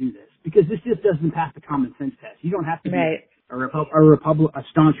Democrats do this? Because this just doesn't pass the common sense test. You don't have to be a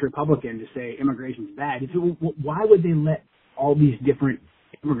staunch Republican to say immigration's bad. Why would they let all these different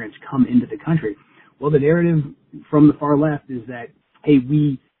immigrants come into the country? Well, the narrative from the far left is that, hey,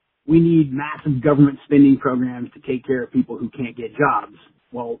 we need massive government spending programs to take care of people who can't get jobs.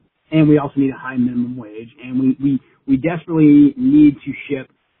 Well, and we also need a high minimum wage, and we desperately need to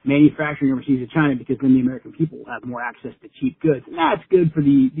ship manufacturing overseas to China because then the American people will have more access to cheap goods. And that's good for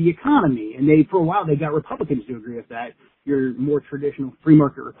the economy. And for a while, they got Republicans to agree with that. Your more traditional free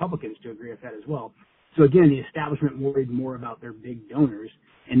market Republicans to agree with that as well. So again, the establishment worried more about their big donors,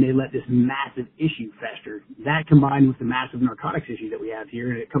 and they let this massive issue fester. That combined with the massive narcotics issue that we have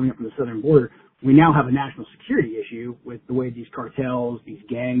here coming up from the southern border, we now have a national security issue with the way these cartels, these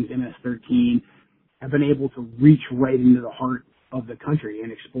gangs, MS-13, have been able to reach right into the heart of the country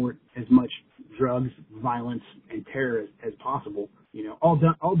and export as much drugs, violence, and terror as possible. You know,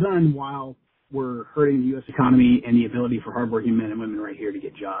 all done while we're hurting the U.S. economy and the ability for hardworking men and women right here to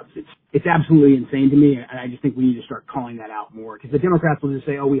get jobs. It's absolutely insane to me, and I just think we need to start calling that out more, because the Democrats will just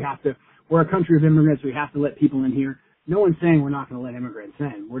say, we're a country of immigrants, we have to let people in here. No one's saying we're not going to let immigrants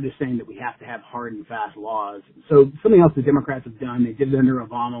in. We're just saying that we have to have hard and fast laws. So something else the Democrats have done, they did it under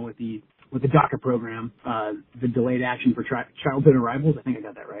Obama with the DACA program, the delayed action for childhood arrivals. I think I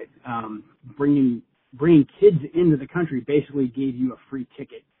got that right. Bringing kids into the country basically gave you a free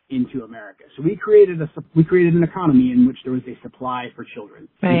ticket into America. So we created an economy in which there was a supply for children.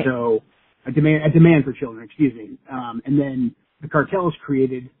 Right. And so a demand for children, excuse me. And then the cartels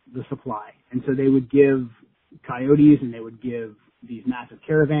created the supply. And so they would give coyotes and they would give these massive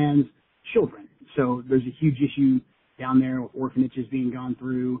caravans children. So there's a huge issue down there with orphanages being gone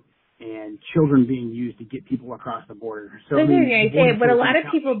through and children being used to get people across the border. So what a lot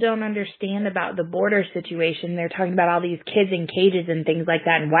of people don't understand about the border situation, they're talking about all these kids in cages and things like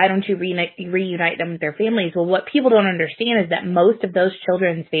that, and why don't you reunite them with their families? Well, what people don't understand is that most of those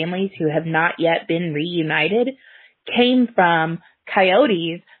children's families who have not yet been reunited came from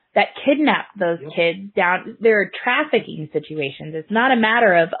coyotes that kidnapped those kids down. There are trafficking situations. It's not a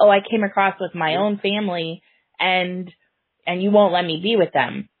matter of, I came across with my own family and you won't let me be with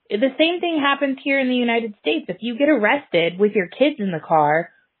them. The same thing happens here in the United States. If you get arrested with your kids in the car,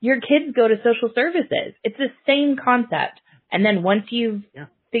 your kids go to social services. It's the same concept. And then once you've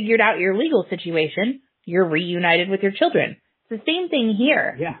figured out your legal situation, you're reunited with your children. It's the same thing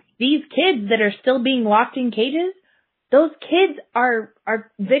here. Yeah. These kids that are still being locked in cages, those kids are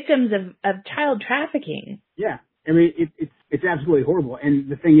victims of child trafficking. Yeah. I mean, it's absolutely horrible. And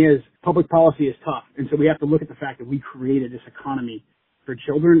the thing is, public policy is tough. And so we have to look at the fact that we created this economy for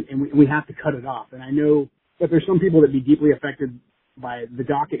children, and we have to cut it off. And I know that there's some people that be deeply affected by the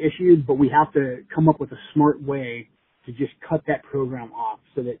DACA issue, but we have to come up with a smart way to just cut that program off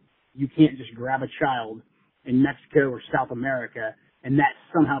so that you can't just grab a child in Mexico or South America and that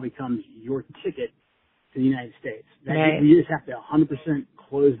somehow becomes your ticket to the United States. Right. We just have to 100%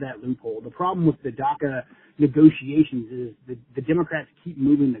 close that loophole. The problem with the DACA negotiations is the Democrats keep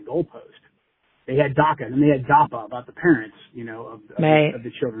moving the goalpost. They had DACA and then they had DAPA about the parents, of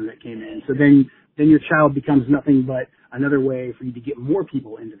the children that came in. So then your child becomes nothing but another way for you to get more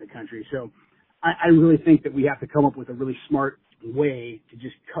people into the country. So I really think that we have to come up with a really smart way to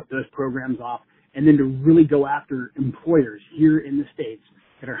just cut those programs off and then to really go after employers here in the States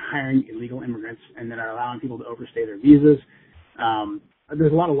that are hiring illegal immigrants and that are allowing people to overstay their visas.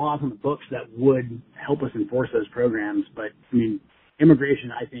 There's a lot of laws on the books that would help us enforce those programs, but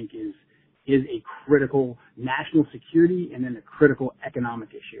immigration, I think, is a critical national security and then a critical economic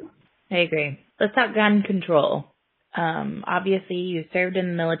issue. I agree. Let's talk gun control. Obviously, you served in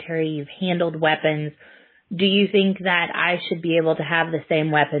the military, you've handled weapons. Do you think that I should be able to have the same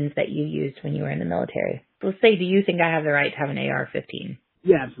weapons that you used when you were in the military? Let's say, do you think I have the right to have an AR-15?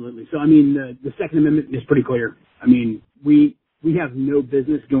 Yeah, absolutely. So, the Second Amendment is pretty clear. We have no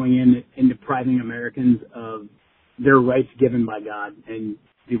business going in depriving Americans of their rights given by God. And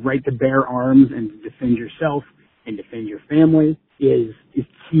the right to bear arms and to defend yourself and defend your family is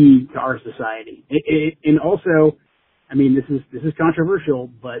key to our society. And also, this is controversial,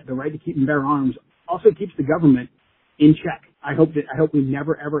 but the right to keep and bear arms also keeps the government in check. I hope we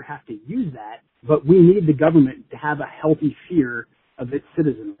never ever have to use that, but we need the government to have a healthy fear of its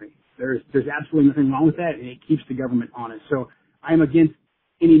citizenry. There's absolutely nothing wrong with that, and it keeps the government honest. So I am against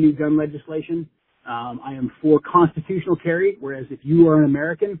any new gun legislation. I am for constitutional carry, whereas if you are an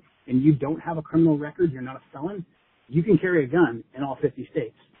American and you don't have a criminal record, you're not a felon, you can carry a gun in all 50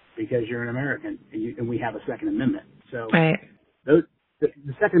 states because you're an American and we have a Second Amendment. So right. The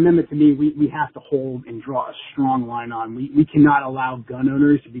Second Amendment, to me, we have to hold and draw a strong line on. We cannot allow gun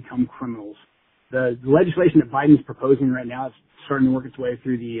owners to become criminals. The legislation that Biden's proposing right now is starting to work its way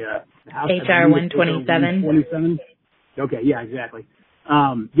through the House. HR 127. 127. Okay, yeah, exactly.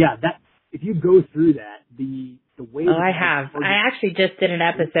 If you go through that, the way. Oh, I have. I actually just did an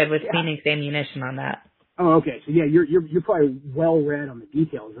episode with Phoenix Ammunition on that. Oh, okay. So yeah, you're probably well read on the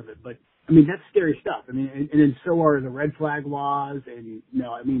details of it, but that's scary stuff. And then so are the red flag laws, and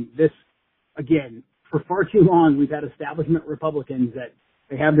this again, for far too long we've had establishment Republicans that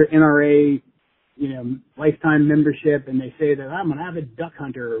they have their NRA, lifetime membership, and they say that I'm an avid duck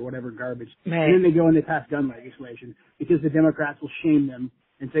hunter or whatever garbage, right. And then they go and they pass gun legislation because the Democrats will shame them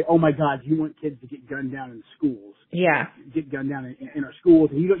and say, oh my God, you want kids to get gunned down in schools. Yeah. Get gunned down in our schools,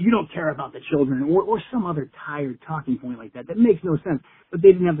 and you don't care about the children, or some other tired talking point like that. That makes no sense. But they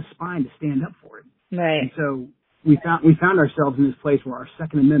didn't have the spine to stand up for it. Right. And so we found ourselves in this place where our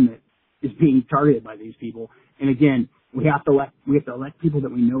Second Amendment is being targeted by these people. And again, we have to elect people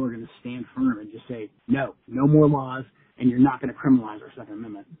that we know are going to stand firm and just say, no more laws, and you're not going to criminalize our Second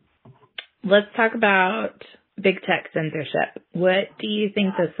Amendment. Let's talk about big tech censorship. What do you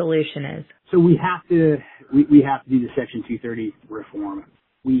think the solution is? So we have to do the Section 230 reform.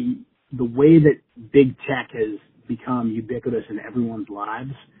 The way that big tech has become ubiquitous in everyone's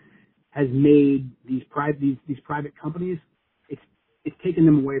lives has made these private companies. It's taken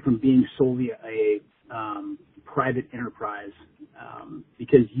them away from being solely a private enterprise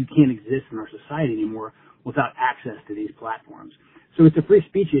because you can't exist in our society anymore without access to these platforms. So it's a free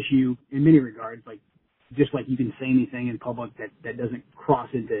speech issue in many regards, just like you can say anything in public that doesn't cross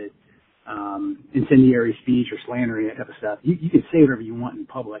into incendiary speech or slander and that type of stuff. You can say whatever you want in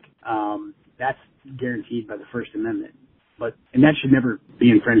public. That's guaranteed by the First Amendment. And that should never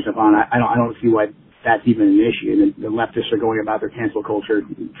be infringed upon. I don't see why that's even an issue. The leftists are going about their cancel culture,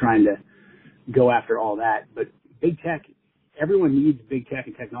 trying to go after all that. But big tech, everyone needs big tech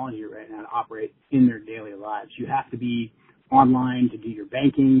and technology right now to operate in their daily lives. You have to be online to do your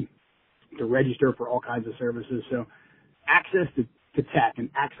banking, to register for all kinds of services. So access to tech and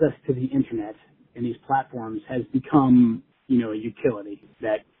access to the internet and these platforms has become, a utility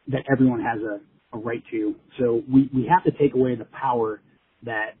that everyone has a right to. So we have to take away the power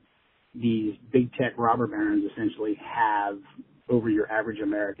that these big tech robber barons essentially have over your average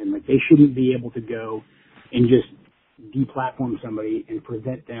American. They shouldn't be able to go and just deplatform somebody and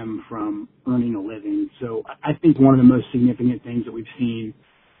prevent them from earning a living. So I think one of the most significant things that we've seen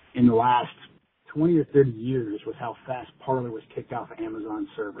in the last 20 or 30 years was how fast Parler was kicked off of Amazon's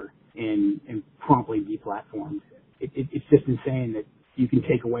server and promptly deplatformed. It's just insane that you can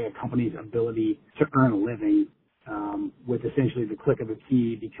take away a company's ability to earn a living with essentially the click of a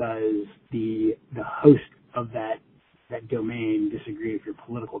key because the host of that that domain disagree with your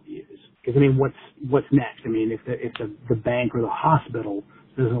political views. Because, I mean, what's next? I mean, if the bank or the hospital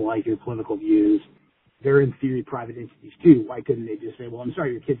doesn't like your political views, they're in theory private entities too. Why couldn't they just say, well, I'm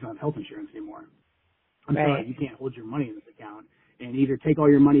sorry, your kids don't have health insurance anymore. I'm sorry, you can't hold your money in this account, and either take all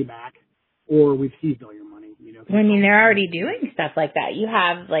your money back or we've seized all your money. You know, I mean, they're already doing stuff like that. You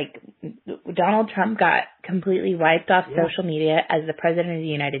have, like, Donald Trump got completely wiped off social media as the president of the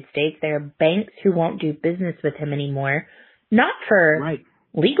United States. There are banks who won't do business with him anymore, not for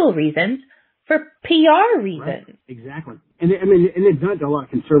legal reasons, for PR reasons. Right. Exactly. And I mean, and they've done it to a lot of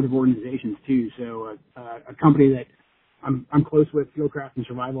conservative organizations too. So a company that I'm close with, Fieldcraft and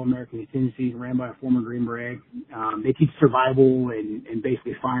Survival American Contingency, ran by a former Green Beret. They teach survival and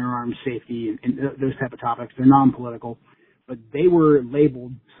basically firearms safety and those type of topics. They're non-political, but they were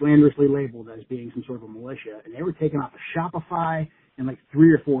slanderously labeled as being some sort of a militia, and they were taken off of Shopify and like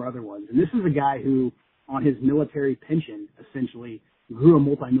 3 or 4 other ones. And this is a guy who, on his military pension, essentially grew a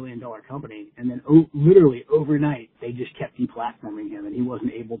multi-million-dollar company, and then literally overnight they just kept deplatforming him, and he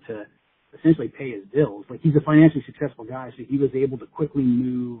wasn't able to essentially pay his bills. Like, he's a financially successful guy, so he was able to quickly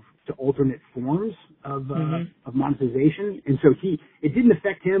move to alternate forms of monetization. And so it didn't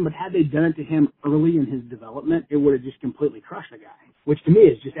affect him, but had they done it to him early in his development, it would have just completely crushed the guy, which to me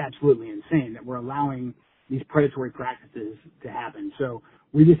is just absolutely insane that we're allowing these predatory practices to happen. So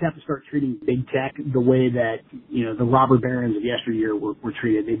we just have to start treating big tech the way that, you know, the robber barons of yesteryear were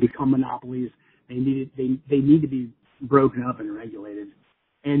treated. They become monopolies. They need to be broken up and regulated.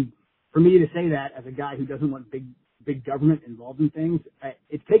 And for me to say that as a guy who doesn't want big government involved in things,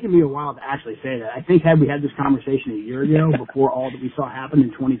 it's taken me a while to actually say that. I think had we had this conversation a year ago before all that we saw happen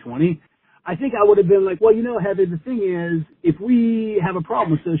in 2020, I think I would have been like, well, you know, Heather, the thing is, if we have a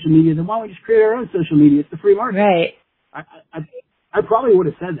problem with social media, then why don't we just create our own social media? It's the free market. Right. I probably would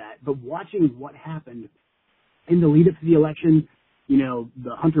have said that, but watching what happened in the lead up to the election, you know,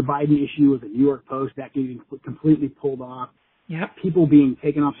 the Hunter Biden issue with the New York Post, that getting completely pulled off. Yep. People being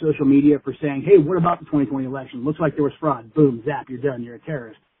taken off social media for saying, hey, what about the 2020 election? Looks like there was fraud. Boom, zap, you're done. You're a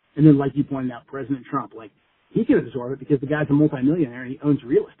terrorist. And then, like you pointed out, President Trump, like, he can absorb it because the guy's a multimillionaire and he owns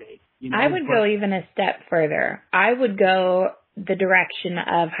real estate. You know, I would go even a step further. I would go the direction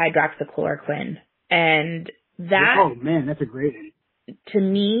of hydroxychloroquine. And that... Oh, man, that's a great one. To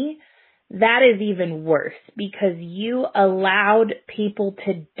me, that is even worse because you allowed people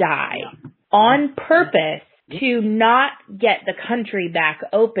to die on purpose to not get the country back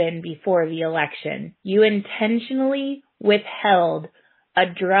open before the election. You intentionally withheld a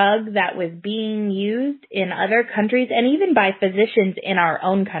drug that was being used in other countries and even by physicians in our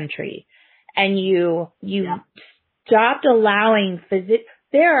own country. And you stopped allowing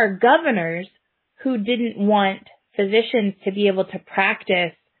there are governors who didn't want physicians to be able to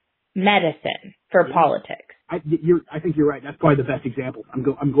practice medicine for politics. I think you're right. That's probably the best example.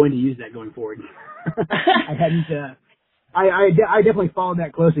 I'm going to use that going forward. I hadn't. I definitely followed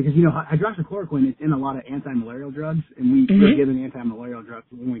that closely because, you know, hydroxychloroquine is in a lot of anti-malarial drugs, and we were given anti-malarial drugs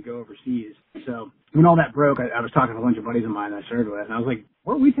when we go overseas. So when all that broke, I was talking to a bunch of buddies of mine I served with, and I was like,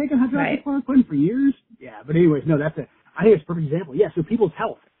 weren't we taking hydroxychloroquine for years? Yeah, but anyways, no, I think it's a perfect example. Yeah, so people's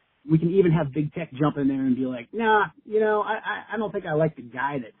health. We can even have big tech jump in there and be like, nah, you know, I don't think I like the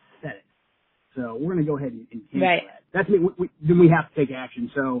guy that said it. So we're going to go ahead and cancel that. That's then we have to take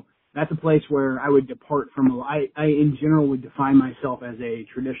action. So that's a place where I would depart from. I in general would define myself as a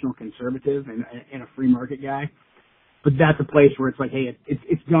traditional conservative and a free market guy. But that's a place where it's like, hey,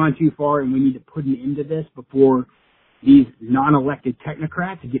 it's gone too far, and we need to put an end to this before these non-elected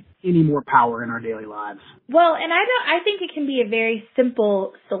technocrats get any more power in our daily lives. Well, and I think it can be a very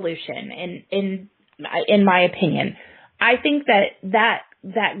simple solution in my opinion. I think that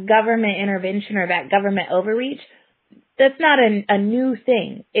government intervention or that government overreach, that's not a new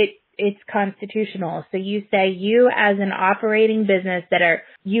thing. It's constitutional. So you say you as an operating business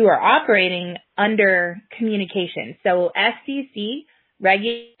you are operating under communication. So FCC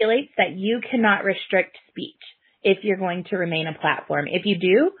regulates that you cannot restrict speech if you're going to remain a platform. If you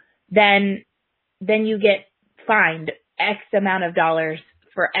do, then you get fined X amount of dollars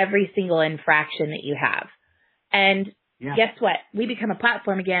for every single infraction that you have. And guess what? We become a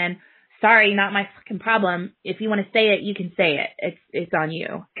platform again. Sorry, not my fucking problem. If you want to say it, you can say it. It's on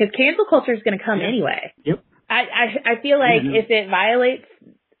you. Because cancel culture is going to come anyway. Yep. I feel like if it violates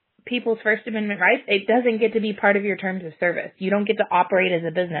people's First Amendment rights, it doesn't get to be part of your terms of service. You don't get to operate as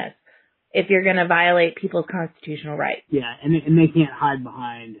a business if you're going to violate people's constitutional rights. Yeah, and they can't hide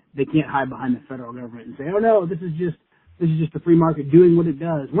behind the federal government and say, oh no, this is just This is just the free market doing what it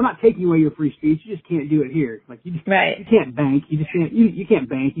does. We're not taking away your free speech. You just can't do it here. Like you can't bank. You just can't. You can't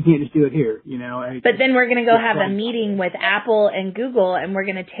bank. You can't just do it here. You know. But then we're going to go have a meeting with Apple and Google, and we're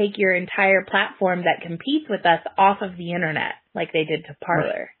going to take your entire platform that competes with us off of the internet, like they did to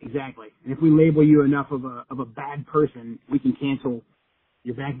Parler. Right. Exactly. And if we label you enough of a bad person, we can cancel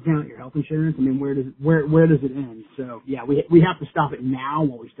your bank account, your health insurance. I mean, where does it end? So yeah, we have to stop it now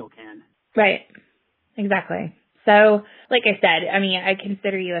while we still can. Right. Exactly. So, like I said, I mean, I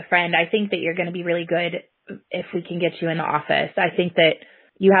consider you a friend. I think that you're going to be really good if we can get you in the office. I think that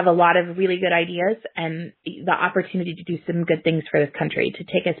you have a lot of really good ideas and the opportunity to do some good things for this country, to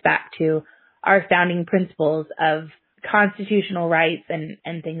take us back to our founding principles of constitutional rights and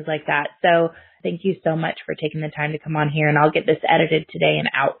things like that. So thank you so much for taking the time to come on here, and I'll get this edited today and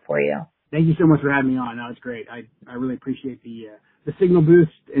out for you. Thank you so much for having me on. No, it's great. I really appreciate the signal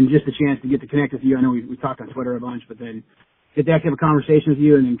boost and just the chance to get to connect with you. I know we talked on Twitter a bunch, but then get to actually have a conversation with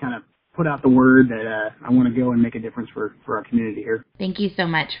you and then kind of put out the word that I want to go and make a difference for our community here. Thank you so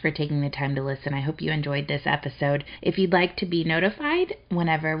much for taking the time to listen. I hope you enjoyed this episode. If you'd like to be notified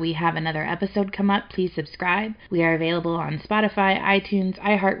whenever we have another episode come up, please subscribe. We are available on Spotify, iTunes,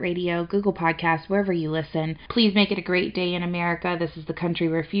 iHeartRadio, Google Podcasts, wherever you listen. Please make it a great day in America. This is the country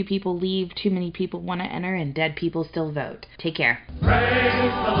where few people leave, too many people want to enter, and dead people still vote. Take care. Praise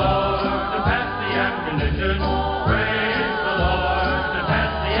the Lord to pass the ammunition. Praise the Lord to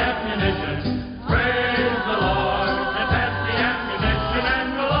pass the ammunition. Praise the Lord to pass the ammunition, and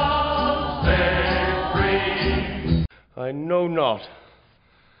we'll all stay free. I know not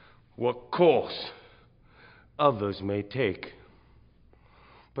what course others may take,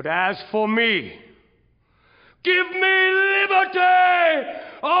 but as for me, give me liberty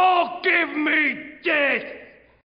or give me death.